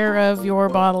take care of your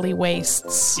bodily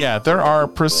wastes. Yeah, there are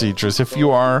procedures. If you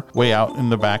are way out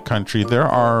in the backcountry, there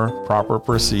are proper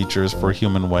procedures for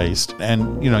human waste.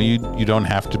 And, you don't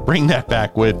have to bring that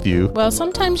back with you. Well,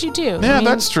 sometimes you do. Yeah,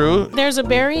 that's true. There's a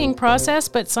burying process,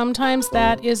 but sometimes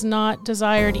that is not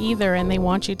desired either, and they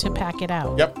want you to pack it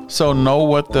out. Yep. So know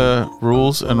what the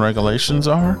rules and regulations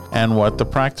are and what the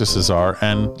practices are,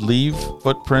 and leave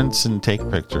footprints and take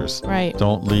pictures. Right.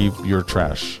 Don't leave your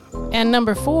trash. And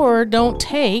number 4, don't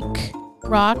take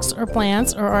rocks or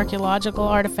plants or archaeological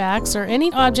artifacts or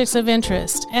any objects of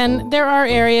interest. And there are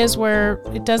areas where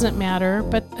it doesn't matter,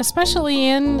 but especially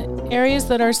in areas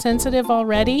that are sensitive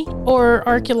already, or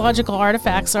archaeological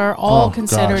artifacts are all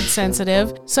considered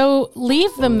sensitive. So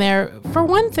leave them there. For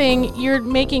one thing, you're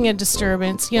making a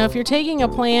disturbance. If you're taking a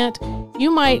plant, you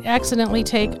might accidentally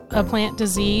take a plant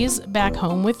disease back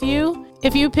home with you.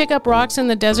 If you pick up rocks in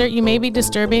the desert, you may be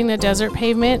disturbing the desert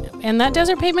pavement, and that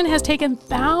desert pavement has taken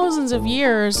thousands of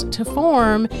years to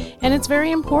form, and it's very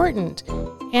important.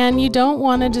 And you don't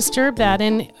want to disturb that.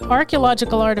 And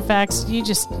archaeological artifacts,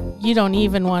 you don't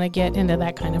even want to get into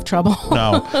that kind of trouble.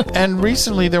 No. And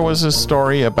recently there was a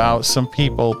story about some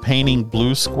people painting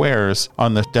blue squares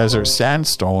on the desert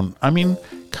sandstone. I mean,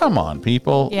 come on,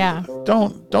 people. Yeah.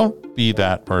 Don't be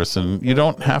that person. You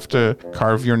don't have to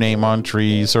carve your name on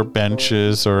trees or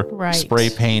benches or spray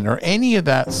paint or any of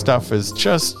that stuff is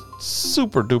just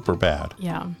super duper bad.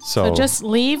 Yeah. So just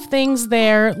leave things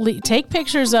there, take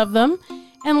pictures of them,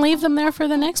 and leave them there for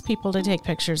the next people to take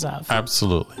pictures of.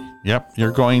 Absolutely. Yep.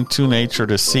 You're going to nature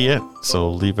to see it, so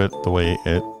leave it the way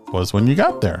it was when you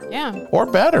got there. Yeah. Or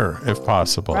better, if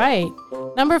possible. Right.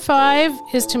 Number 5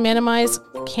 is to minimize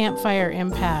campfire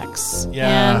impacts.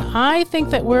 Yeah. And I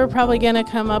think that we're probably going to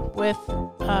come up with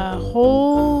a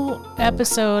whole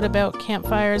episode about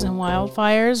campfires and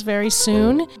wildfires very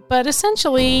soon. But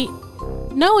essentially,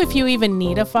 know if you even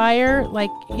need a fire.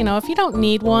 If you don't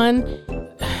need one,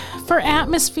 for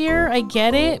atmosphere, I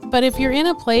get it, but if you're in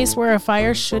a place where a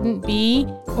fire shouldn't be,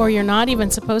 or you're not even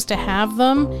supposed to have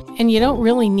them, and you don't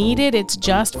really need it, it's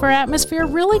just for atmosphere,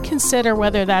 really consider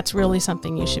whether that's really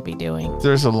something you should be doing.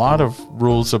 There's a lot of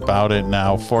rules about it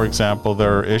now. For example,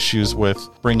 there are issues with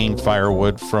bringing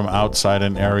firewood from outside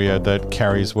an area that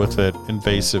carries with it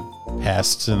invasive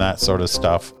pests and that sort of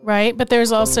stuff. Right. But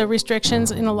there's also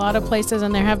restrictions in a lot of places,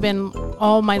 and there have been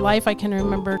all my life I can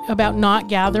remember about not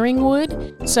gathering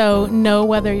wood. So know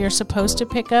whether you're supposed to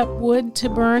pick up wood to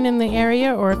burn in the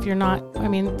area, or if you're not. I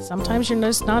mean, sometimes you're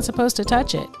just not supposed to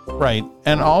touch it. Right.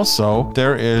 And also,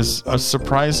 there is a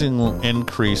surprising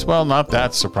increase. Well, not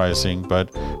that surprising,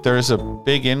 but there is a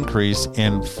big increase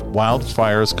in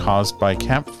wildfires caused by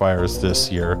campfires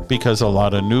this year because a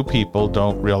lot of new people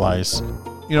don't realize,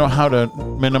 how to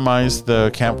minimize the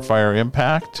campfire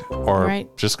impact or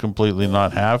just completely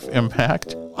not have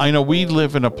impact. I know we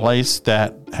live in a place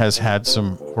that has had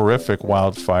some horrific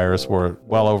wildfires where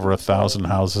well over 1,000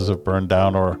 houses have burned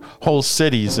down, or whole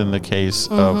cities in the case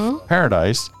of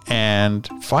Paradise. And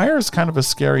fire is kind of a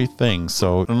scary thing.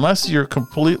 So unless you're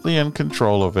completely in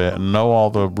control of it and know all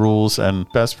the rules and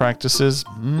best practices,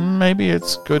 maybe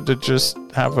it's good to just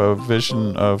have a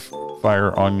vision of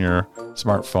fire on your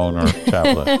smartphone or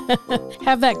tablet.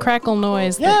 Have that crackle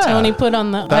noise that Tony put on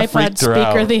the iPod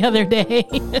speaker the other day.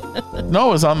 No,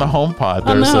 it was on the HomePod.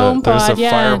 There's a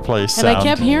fireplace sound. And I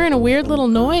kept hearing a weird little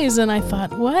noise, and I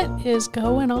thought, what is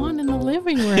going on in the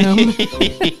living room?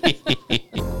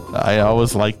 I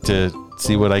always like to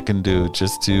see what I can do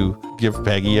just to give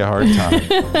Peggy a hard time.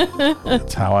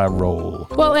 That's how I roll.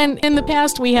 Well, and in the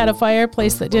past, we had a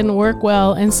fireplace that didn't work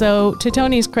well. And so to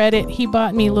Tony's credit, he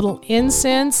bought me little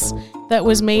incense that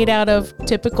was made out of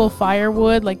typical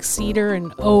firewood, like cedar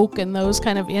and oak and those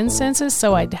kind of incenses.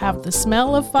 So I'd have the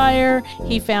smell of fire.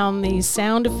 He found these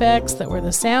sound effects that were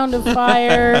the sound of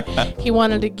fire. He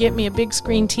wanted to get me a big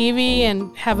screen TV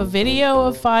and have a video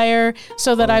of fire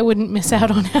so that I wouldn't miss out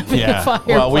on having a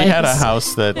fireplace. Well, we had a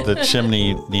house that the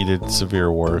chimney needed severe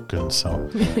work. And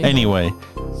so anyway,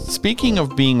 speaking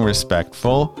of being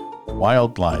respectful,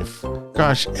 wildlife.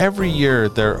 Gosh, every year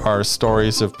there are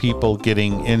stories of people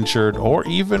getting injured or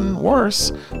even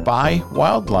worse by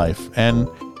wildlife. And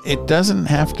it doesn't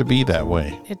have to be that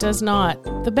way. It does not.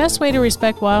 The best way to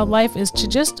respect wildlife is to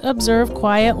just observe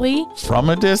quietly. From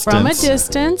a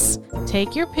distance.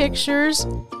 Take your pictures.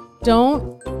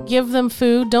 Don't give them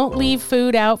food. Don't leave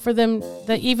food out for them,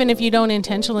 that even if you don't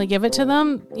intentionally give it to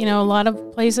them. A lot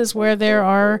of places where there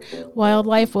are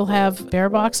wildlife will have bear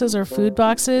boxes or food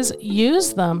boxes.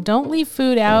 Use them. Don't leave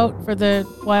food out for the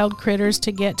wild critters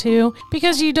to get to,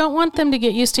 because you don't want them to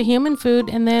get used to human food.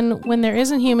 And then when there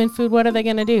isn't human food, what are they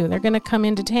going to do? They're going to come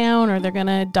into town or they're going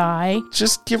to die.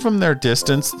 Just give them their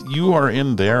distance. You are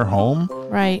in their home.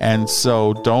 Right. And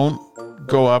so don't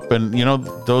go up and,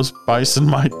 those bison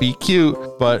might be cute,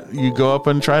 but you go up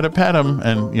and try to pet them,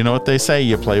 and you know what they say,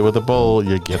 you play with a bull,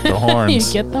 you get the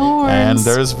horns. You get the horns. And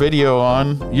there's video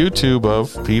on YouTube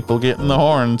of people getting the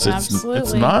horns. Absolutely.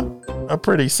 It's not a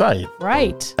pretty sight.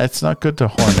 Right. It's not good to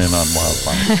horn in on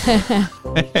wildlife.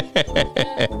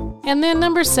 And then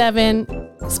number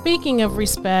 7, speaking of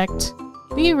respect,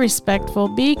 be respectful,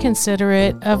 be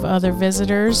considerate of other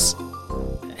visitors.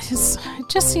 It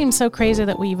just seems so crazy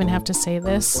that we even have to say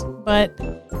this, but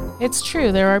it's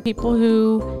true. There are people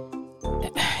who,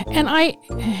 and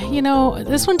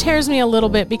this one tears me a little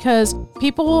bit, because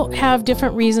people have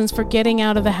different reasons for getting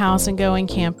out of the house and going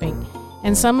camping.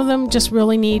 And some of them just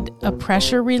really need a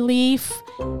pressure relief,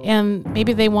 and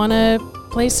maybe they want to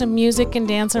play some music and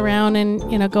dance around and,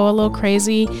 go a little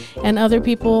crazy. And other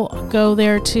people go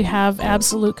there to have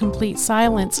absolute complete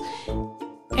silence.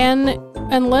 And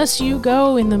unless you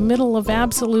go in the middle of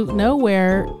absolute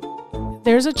nowhere,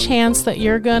 there's a chance that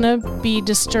you're going to be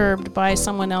disturbed by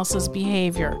someone else's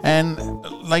behavior. And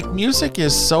music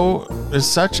is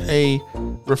such a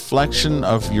reflection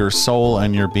of your soul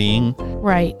and your being.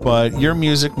 Right. But your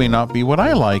music may not be what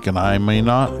I like, and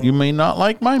you may not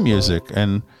like my music,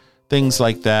 and things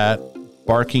like that,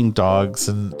 barking dogs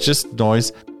and just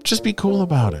noise. Just be cool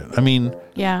about it. I mean,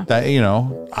 yeah. That,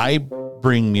 I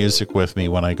bring music with me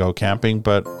when I go camping,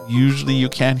 but usually you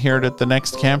can't hear it at the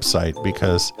next campsite,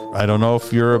 because I don't know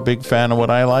if you're a big fan of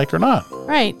what I like or not.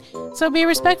 Right. So be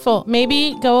respectful.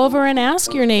 Maybe go over and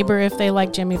ask your neighbor if they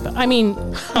like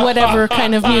whatever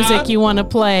kind of music you want to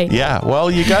play. Yeah, well,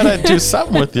 you got to do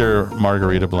something with your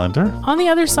margarita blender. On the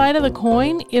other side of the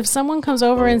coin, if someone comes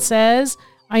over and says,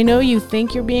 I know you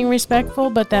think you're being respectful,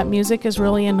 but that music is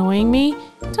really annoying me,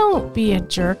 don't be a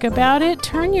jerk about it.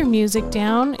 Turn your music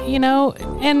down,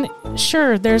 and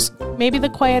sure, maybe the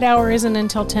quiet hour isn't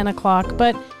until 10 o'clock,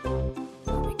 but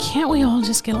can't we all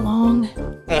just get along?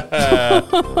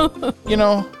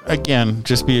 Again,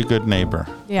 just be a good neighbor.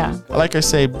 Yeah. Like I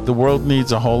say, the world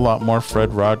needs a whole lot more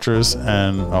Fred Rogers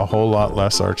and a whole lot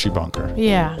less Archie Bunker.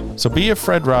 Yeah. So be a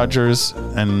Fred Rogers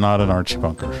and not an Archie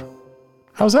Bunker.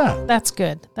 How's that? That's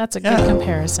good. That's a good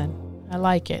comparison. I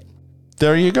like it.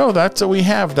 there you go. That's what we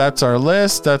have. That's our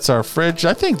list. That's our fridge.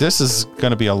 I think this is going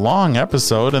to be a long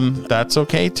episode, and that's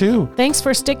okay too. Thanks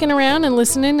for sticking around and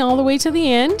listening all the way to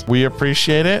the end. We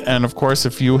appreciate it. And of course,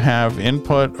 if you have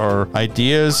input or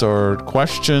ideas or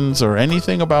questions or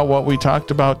anything about what we talked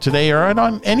about today or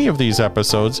on any of these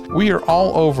episodes, we are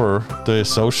all over the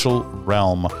social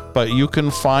realm. But you can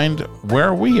find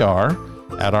where we are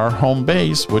at our home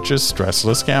base, which is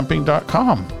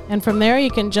stresslesscamping.com. And from there,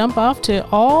 you can jump off to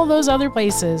all those other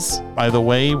places. By the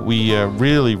way, we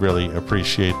really, really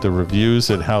appreciate the reviews.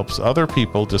 It helps other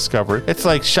people discover it. It's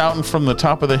like shouting from the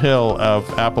top of the hill of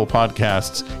Apple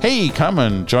Podcasts, hey, come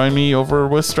and join me over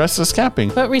with Stressless Camping.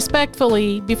 But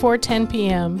respectfully, before 10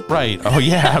 p.m. Right. Oh,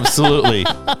 yeah, absolutely.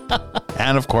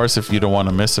 And of course, if you don't want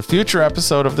to miss a future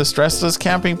episode of the Stressless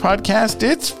Camping Podcast,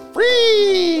 it's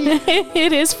free.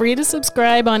 It is free to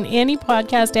subscribe on any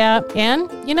podcast app. And,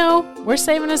 we're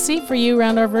saving a seat for you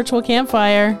around our virtual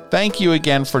campfire. Thank you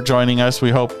again for joining us.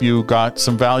 We hope you got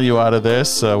some value out of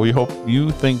this. We hope you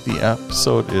think the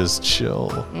episode is chill.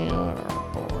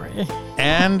 Oh, boy.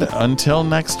 And until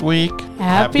next week,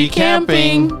 Happy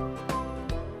camping.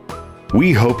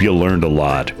 We hope you learned a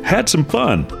lot, had some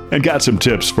fun, and got some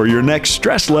tips for your next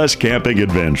stressless camping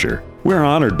adventure. We're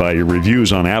honored by your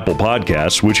reviews on Apple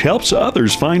Podcasts, which helps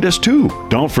others find us too.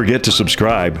 Don't forget to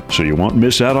subscribe so you won't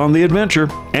miss out on the adventure.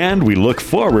 And we look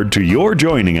forward to your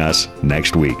joining us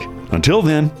next week. Until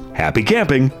then, happy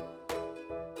camping.